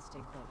lead and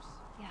stay close.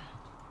 Yeah,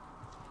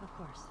 of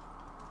course.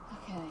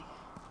 Okay.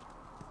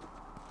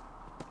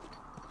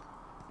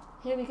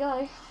 Here we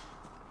go.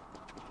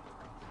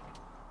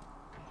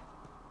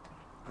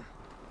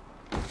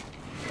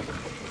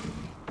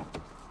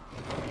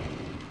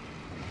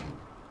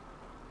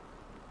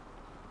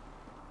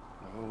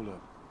 Now hold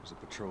up. There's a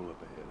patrol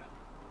up ahead.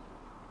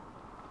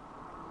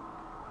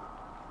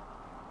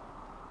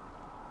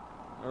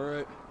 All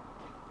right.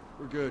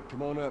 We're good.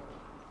 Come on up.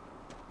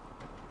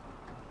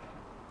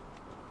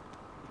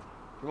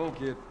 Come on,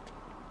 kid.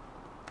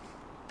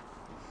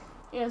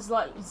 He has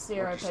like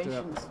zero Watch your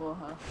step. patience for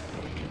her.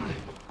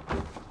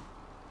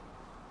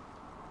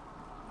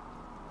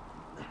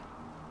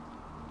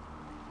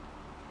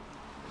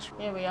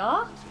 Here we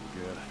are.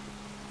 Good.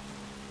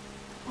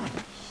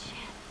 Shit.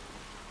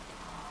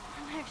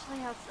 I'm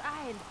actually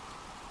outside.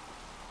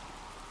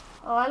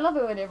 Oh, I love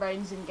it when it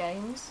rains in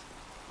games.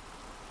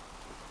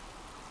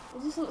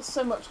 It just looks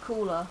so much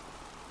cooler.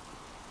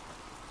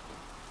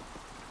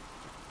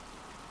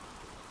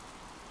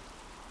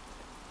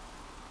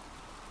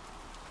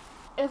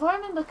 If I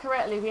remember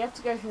correctly, we have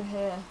to go through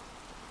here.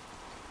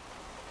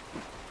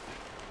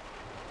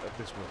 Up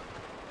this way.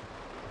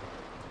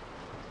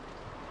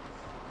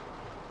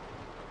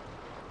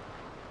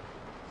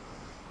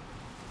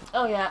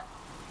 Oh yeah.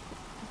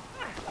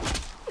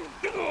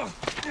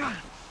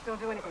 Don't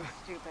do anything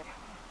stupid.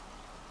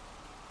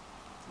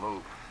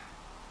 Move.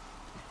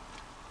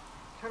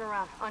 Turn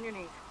around, on your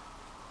knees.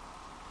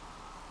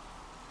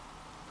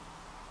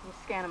 You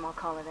scan him, I'll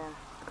call it in.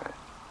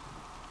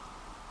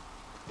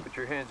 Put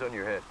your hands on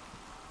your head.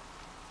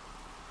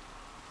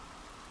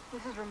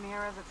 This is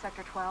Ramirez at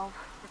Sector 12,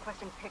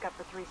 requesting pickup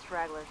for 3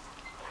 stragglers.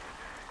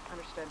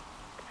 Understood.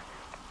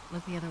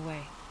 Look the other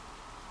way.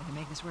 I can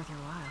make this worth your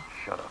while.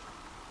 Shut up.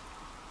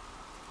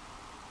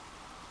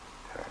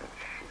 Tired of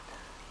shit.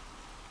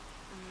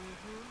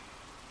 Mm-hmm.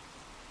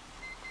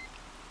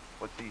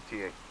 What's the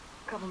ETA?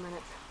 Couple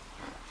minutes.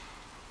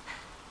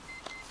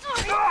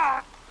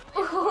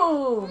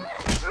 Ooh.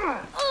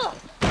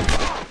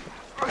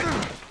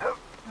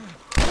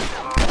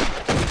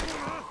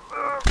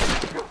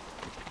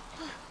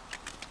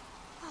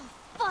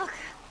 Fuck!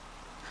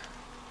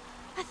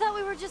 I thought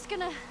we were just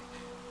gonna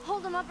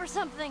hold him up or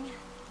something.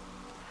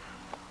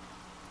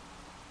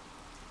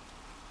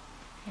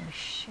 Holy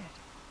shit.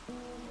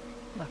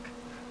 Look.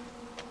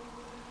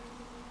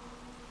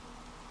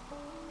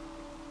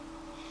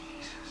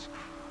 Jesus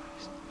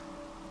Christ.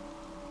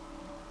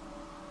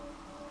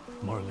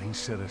 Marlene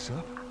set us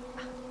up?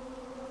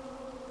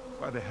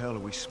 Why the hell are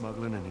we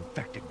smuggling an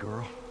infected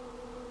girl?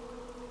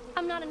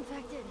 I'm not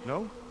infected.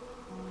 No?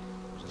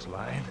 Just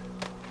lying?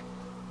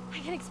 I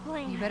can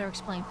explain. You better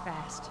explain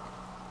fast.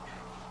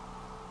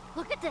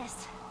 Look at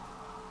this.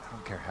 I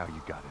don't care how you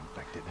got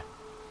infected.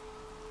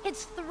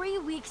 It's 3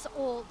 weeks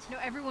old. No,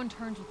 everyone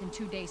turns within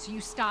 2 days, so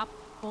you stop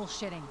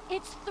bullshitting.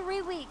 It's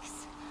 3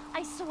 weeks.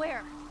 I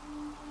swear.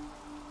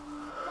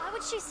 Why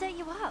would she set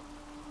you up?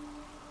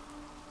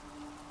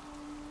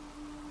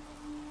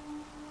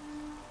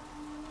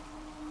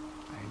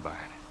 I ain't buying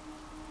it.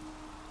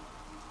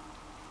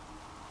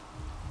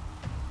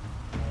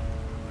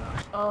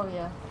 Oh,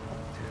 yeah.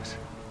 Tess,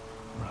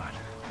 run.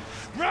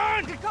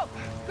 Run! Go!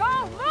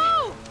 Go!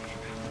 Move!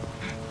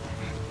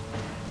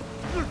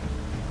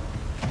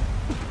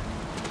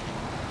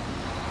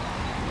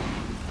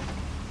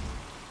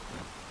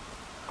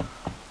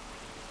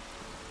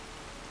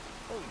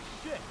 Holy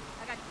shit!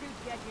 I got 2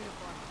 dead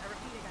uniforms. I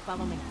repeat, I got...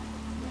 Follow me.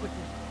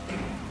 Quickly.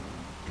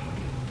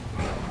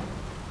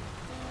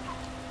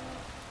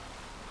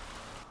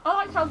 I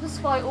like how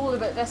despite all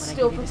of it, they're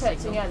still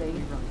protecting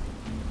Ellie.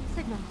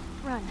 Signal.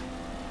 Run.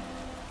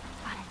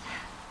 Got it.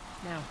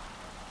 Now,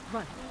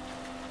 run.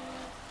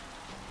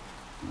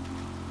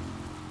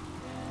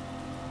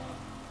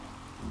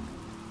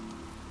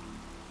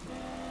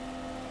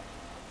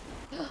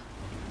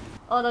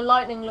 Oh, the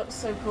lightning looks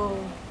so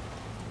cool.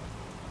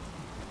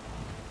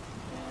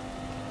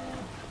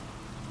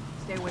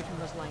 Stay away from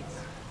those lights.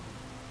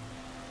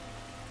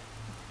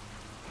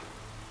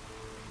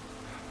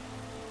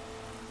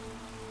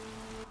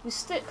 We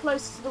stick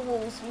close to the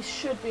walls, we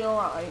should be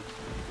alright.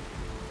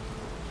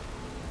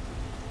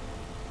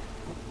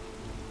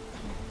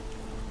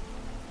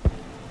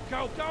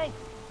 Go, go!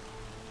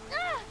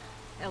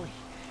 Ellie,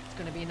 it's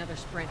gonna be another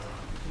sprint.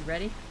 You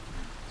ready?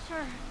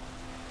 Sure.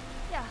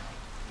 Yeah.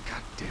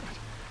 God damn it.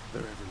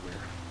 They're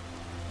everywhere.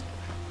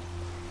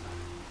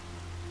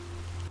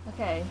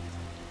 Okay.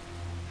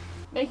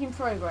 Making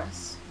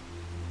progress.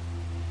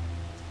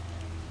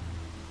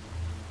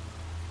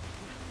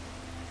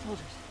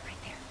 Soldiers,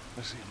 right there.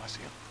 I see him, I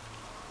see him.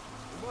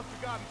 We must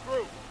have gotten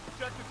through.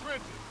 Check the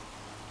trenches.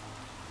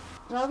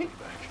 Now we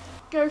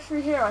go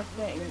through here, I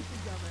think.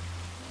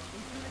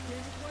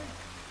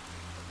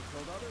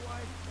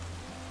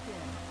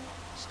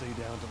 Stay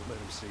down, don't let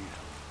him see you.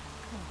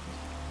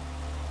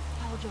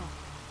 Follow Joel.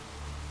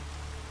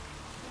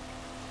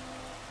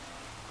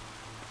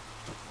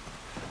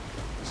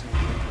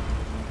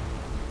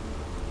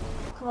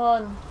 Come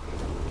on.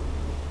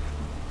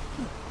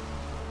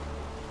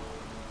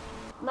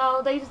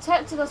 No, they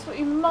detected us, but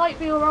we might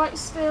be alright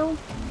still.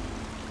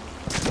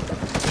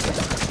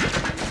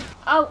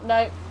 Oh,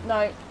 no,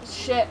 no.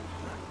 Shit.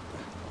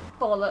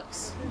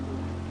 Bollocks.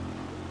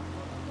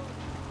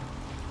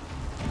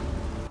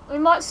 We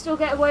might still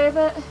get away with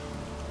it.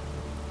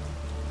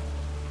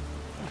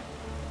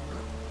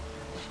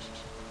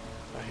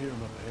 I hear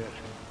him up ahead.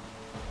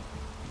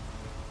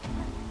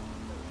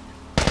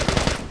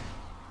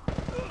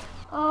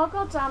 Oh,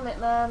 god damn it,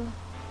 man.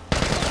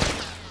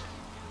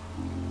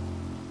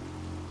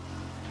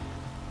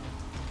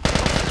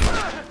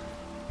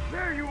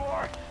 There you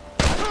are!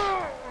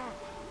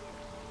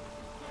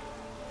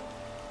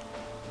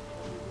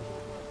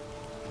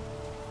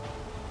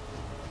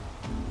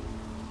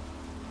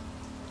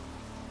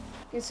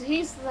 Okay, so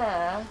he's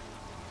there.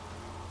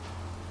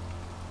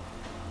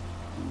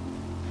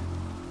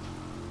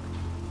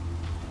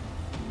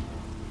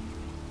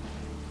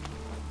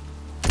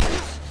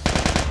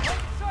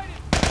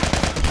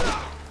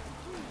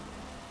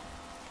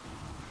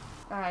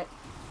 Alright.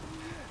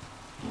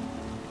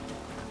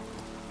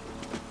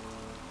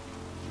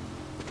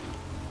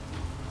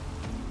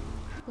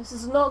 This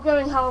is not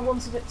going how I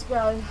wanted it to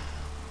go.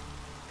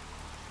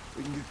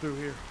 We can get through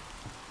here.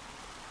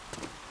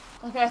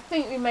 Okay, I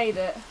think we made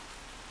it.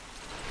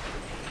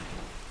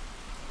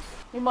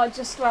 We might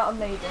just go out and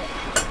made it.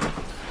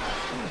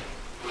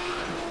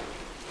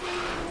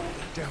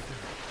 Down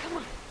there. Come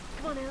on.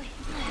 Come on, Ellie.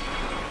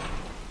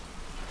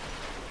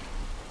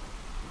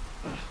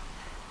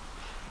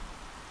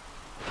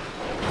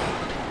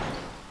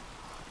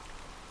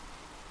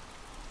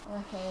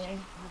 Okay.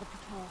 Another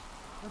patrol.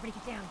 Everybody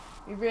get down.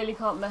 We really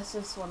can't mess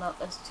this one up.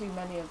 There's too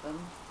many of them.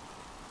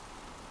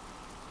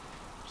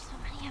 There's so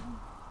many of them.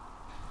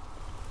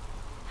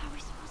 How are we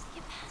supposed to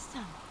get past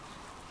them?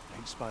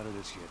 Ain't spotted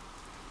us yet.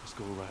 Let's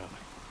go around.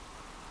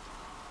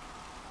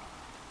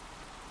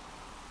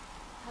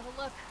 Have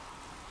a look.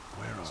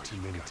 Where are too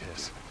many,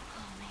 Tess?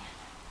 Oh, man.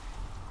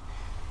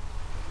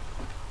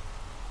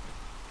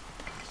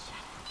 Shut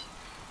up.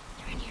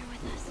 They're in here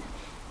with us.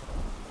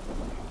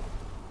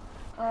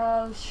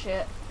 Oh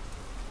shit.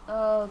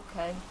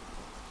 Okay.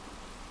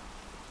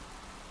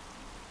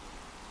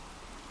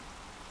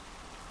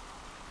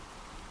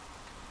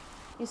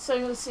 He's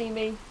so gonna see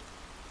me.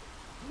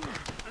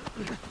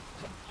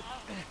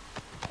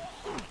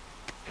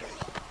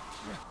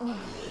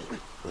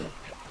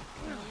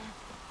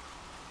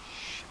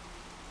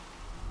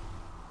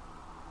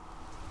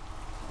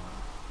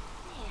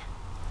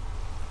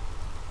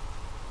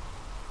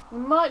 We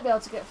might be able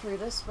to get through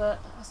this, but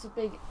that's a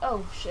big...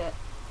 Oh shit.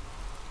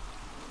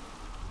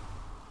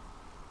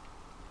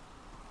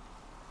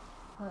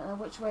 I don't know,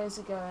 which way is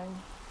it going?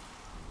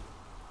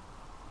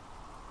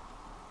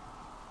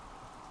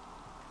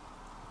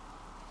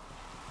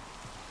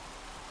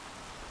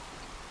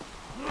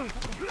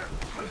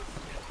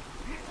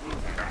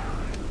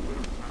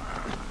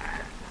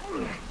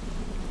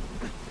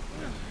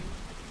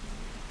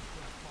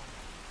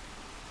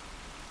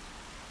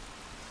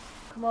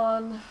 Come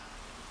on.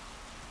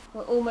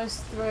 We're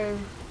almost through.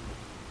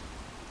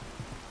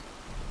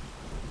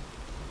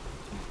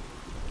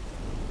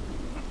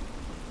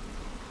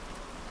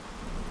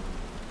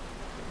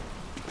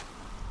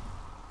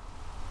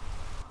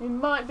 We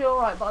might be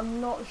alright, but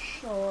I'm not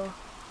sure.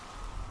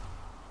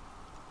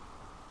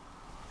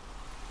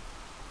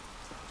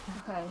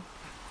 Okay.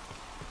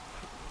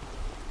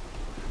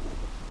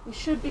 We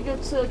should be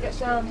good to get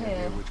down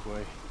here. Which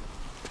way?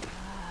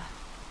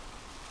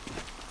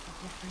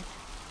 Different.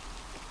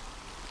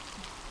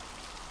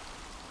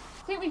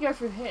 I think we go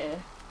through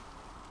here.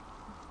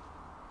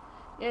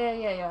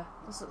 Yeah.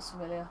 This looks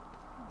familiar.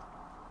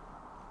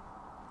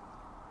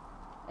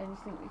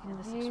 Anything we can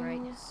This use? looks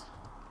right.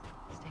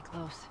 Stay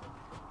close.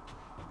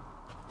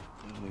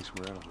 At least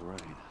we're out of the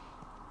rain.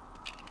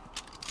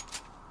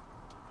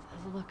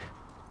 Have a look.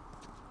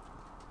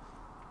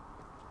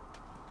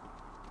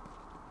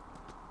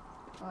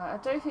 Alright, I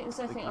don't think there's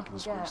anything I can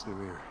squeeze get.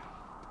 through here.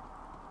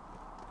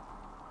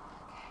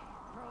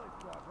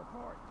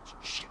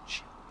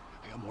 Shit.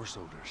 I got more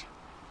soldiers.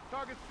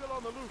 Target's still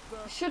on the loose, sir.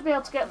 I should be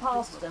able to get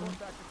past them. Report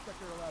back to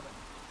Sector 11.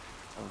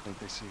 I don't think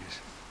they see us.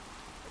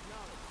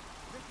 Acknowledge.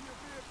 Get to your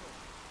vehicle.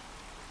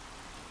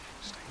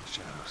 Stay in the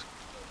shadows.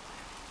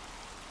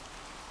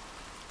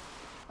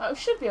 We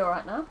should be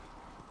alright now.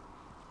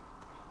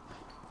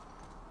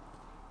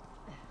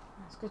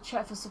 Let's go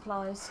check for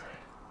supplies.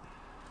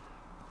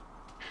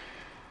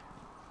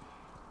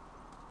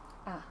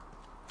 Ah.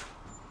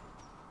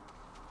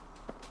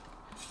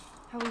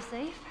 Are we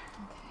safe?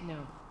 Okay.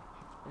 No,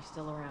 they're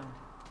still around.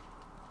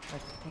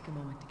 But take a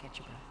moment to catch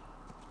your breath.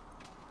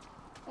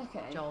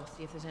 Okay. Joel,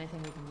 see if there's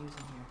anything we can use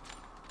in here.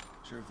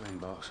 Sure thing,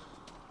 boss.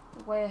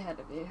 Way ahead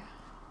of you.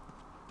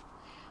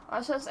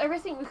 Alright, so that's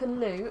everything we can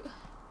loot.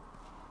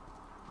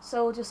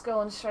 So we'll just go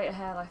on straight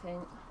ahead, I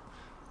think.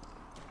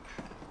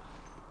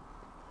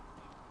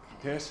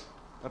 Tess,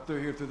 up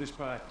through here through this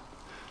pipe.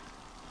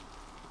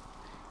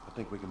 I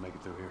think we can make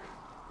it through here.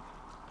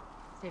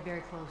 Stay very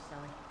close,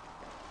 Sally.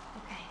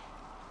 Okay.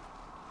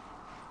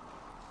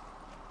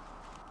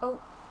 Oh.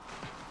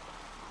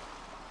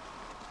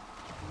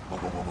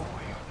 Whoa.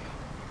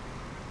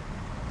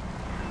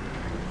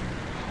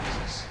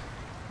 Jesus.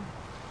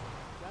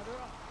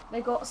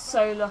 They got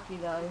so lucky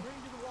though.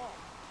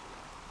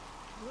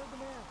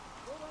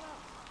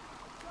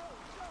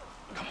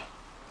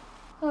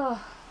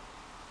 Oh.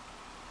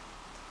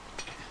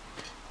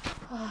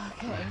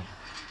 Okay.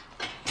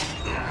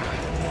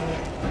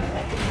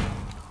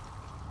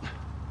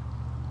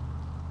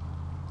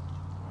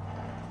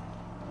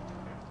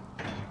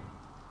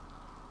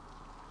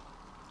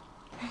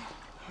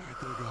 Alright,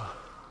 there we go.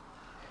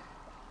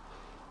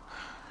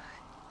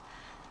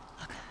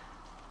 Look.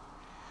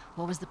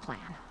 What was the plan?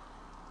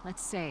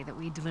 Let's say that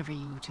we deliver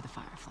you to the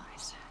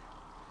Fireflies.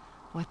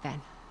 What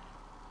then?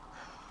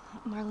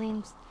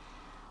 Marlene,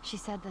 she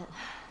said that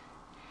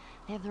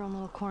they have their own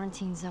little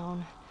quarantine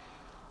zone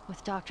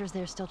with doctors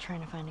there still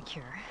trying to find a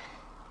cure.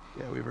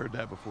 Yeah, we've heard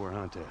that before,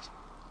 huh, Tess?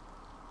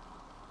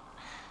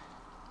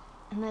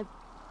 And that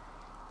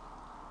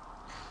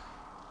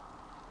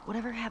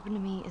whatever happened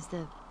to me is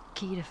the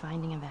key to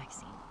finding a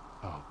vaccine.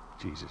 Oh,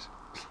 Jesus.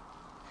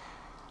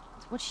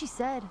 That's what she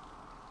said.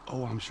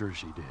 Oh, I'm sure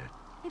she did.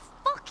 Hey,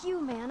 fuck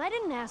you, man. I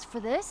didn't ask for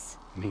this.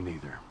 Me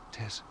neither.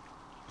 Tess,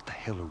 what the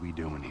hell are we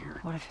doing here?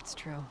 What if it's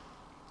true?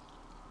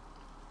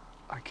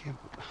 I can't...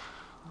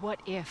 What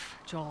if,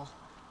 Joel?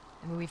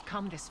 I mean, we've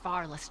come this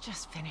far. Let's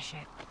just finish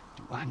it.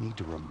 Do I need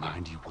to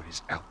remind you what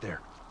is out there?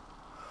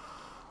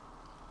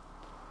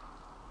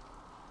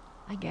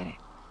 I get it.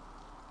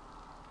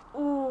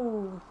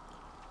 Ooh.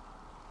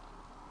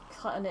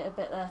 Cutting it a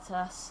bit there,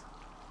 Tess.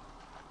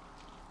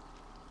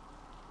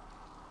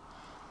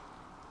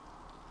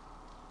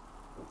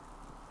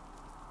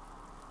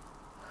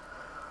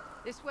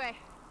 This way.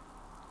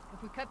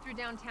 If we cut through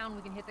downtown,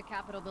 we can hit the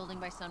Capitol building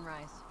by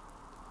sunrise.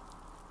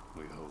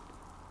 We hope.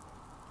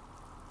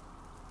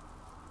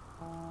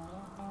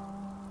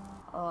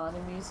 Oh, the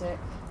music.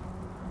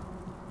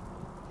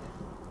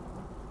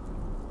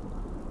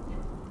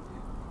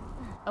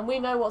 And we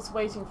know what's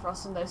waiting for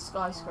us in those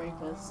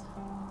skyscrapers.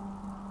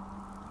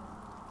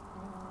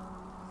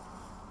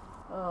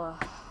 Oh.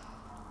 Ugh.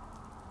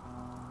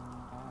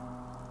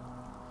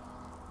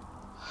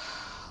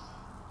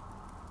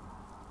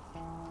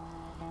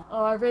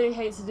 Oh, I really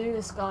hate to do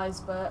this, guys,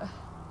 but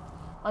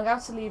I'm going to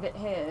have to leave it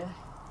here.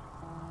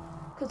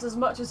 Because as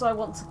much as I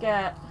want to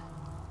get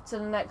to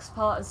the next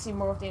part and see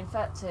more of the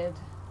infected,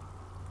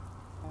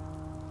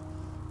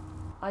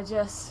 I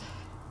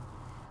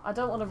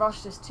don't want to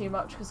rush this too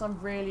much because I'm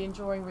really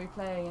enjoying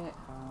replaying it.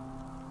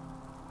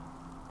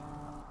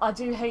 I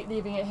do hate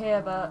leaving it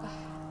here, but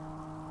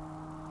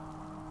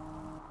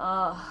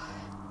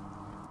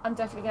I'm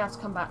definitely going to have to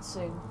come back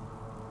soon.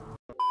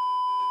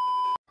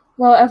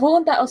 Well,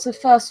 everyone, that was the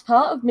first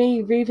part of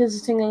me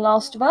revisiting The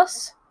Last of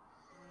Us.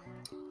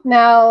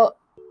 Now,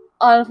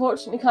 I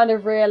unfortunately kind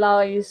of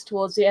realised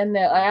towards the end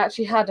that I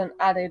actually hadn't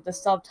added the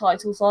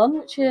subtitles on,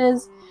 which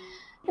is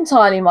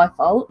entirely my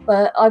fault,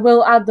 but I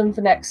will add them for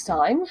next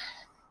time.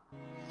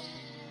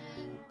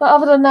 But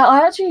other than that,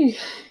 I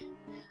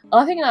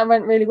think that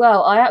went really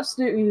well. I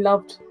absolutely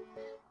loved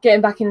getting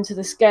back into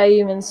this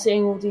game and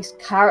seeing all these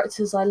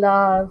characters I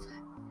love.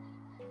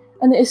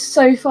 And it's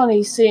so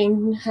funny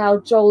seeing how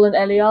Joel and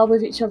Ellie are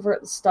with each other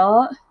at the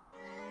start.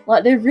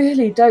 Like, they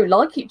really don't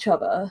like each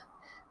other.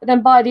 But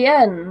then by the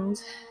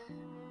end...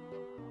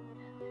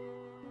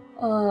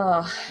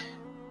 although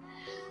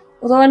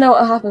I know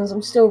what happens,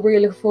 I'm still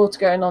really looking forward to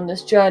going on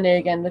this journey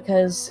again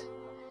because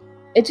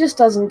it just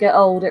doesn't get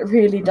old. It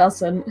really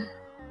doesn't.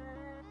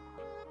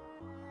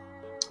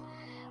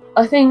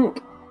 I don't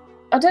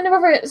know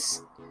whether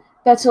it's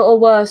better or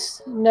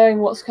worse knowing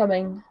what's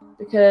coming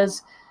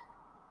because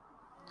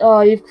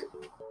on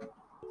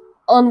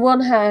one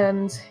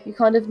hand you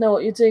kind of know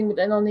what you're doing, but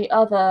then on the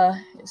other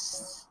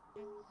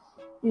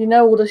you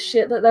know all the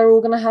shit that they're all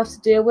going to have to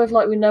deal with.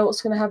 Like, we know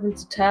what's going to happen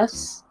to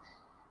Tess,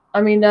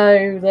 and we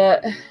know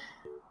that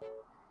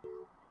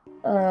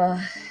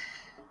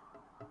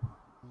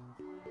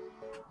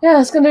yeah,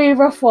 it's going to be a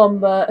rough one,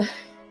 but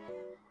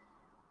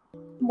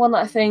one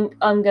that I think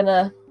I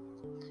know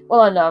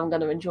I'm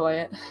going to enjoy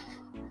it.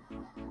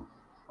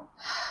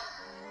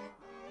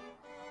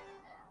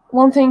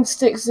 One thing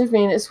sticks with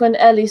me, and it's when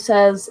Ellie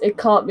says it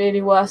can't be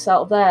any worse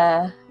out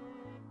there.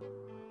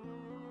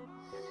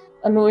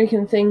 And all you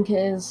can think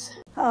is...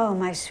 Oh,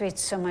 my sweet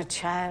summer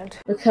child.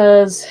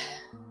 Because...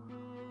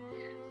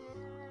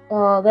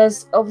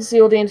 there's obviously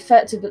all the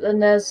infected, but then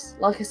there's,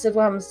 like I said,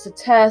 what happens to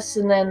Tess,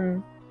 and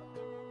then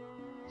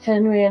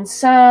Henry and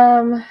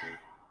Sam.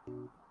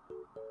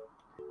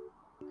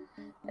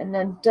 And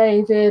then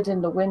David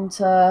in the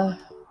winter.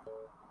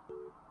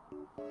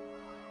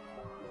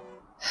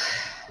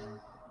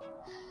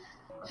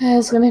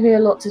 There's going to be a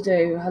lot to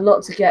do, a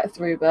lot to get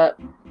through, but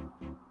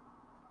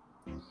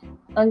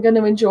I'm going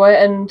to enjoy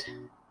it, and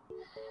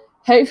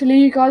hopefully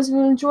you guys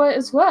will enjoy it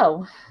as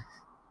well.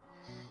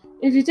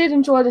 If you did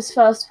enjoy this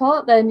first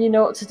part, then you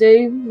know what to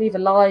do. Leave a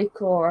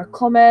like or a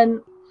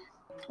comment,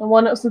 and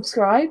why not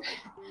subscribe?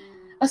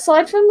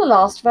 Aside from The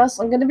Last of Us,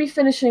 I'm going to be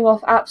finishing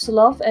off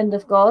Absolov, End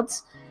of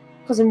Gods,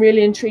 because I'm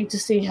really intrigued to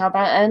see how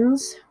that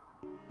ends.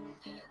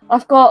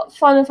 I've got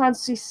Final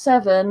Fantasy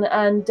VII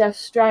and Death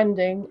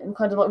Stranding and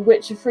kind of like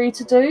Witcher 3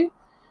 to do,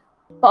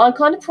 but I'm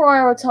kind of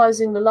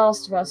prioritising The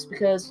Last of Us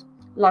because,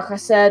 like I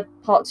said,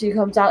 Part 2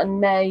 comes out in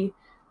May,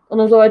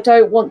 and although I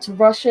don't want to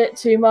rush it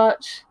too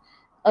much,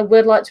 I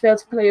would like to be able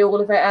to play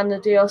all of it and the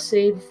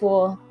DLC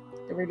before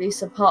the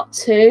release of Part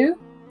 2.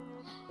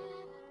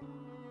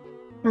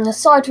 And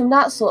aside from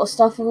that sort of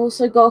stuff, I've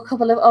also got a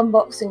couple of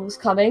unboxings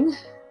coming.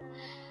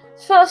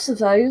 First of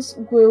those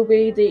will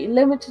be the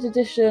limited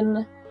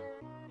edition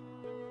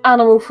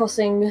Animal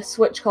Crossing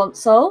Switch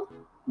console,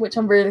 which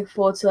I'm really looking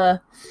forward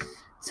to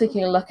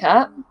taking a look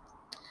at.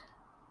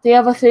 The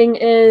other thing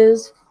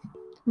is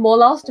more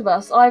Last of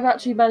Us. I've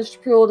actually managed to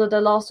pre-order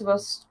the Last of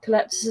Us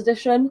Collector's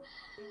Edition.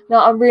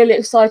 Now, I'm really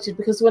excited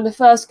because when the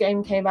first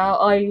game came out,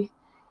 I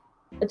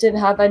didn't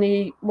have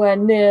anywhere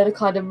near the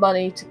kind of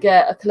money to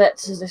get a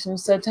Collector's Edition,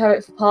 so to have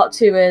it for Part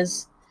 2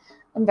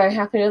 I'm very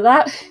happy with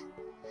that.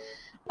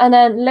 And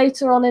then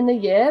later on in the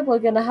year, we're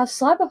going to have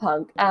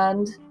Cyberpunk,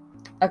 and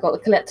I got the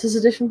Collector's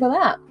Edition for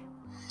that.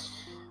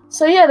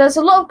 So yeah, there's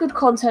a lot of good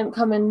content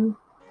coming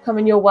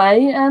your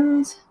way,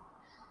 and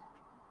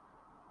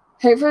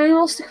hopefully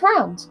you'll stick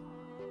around.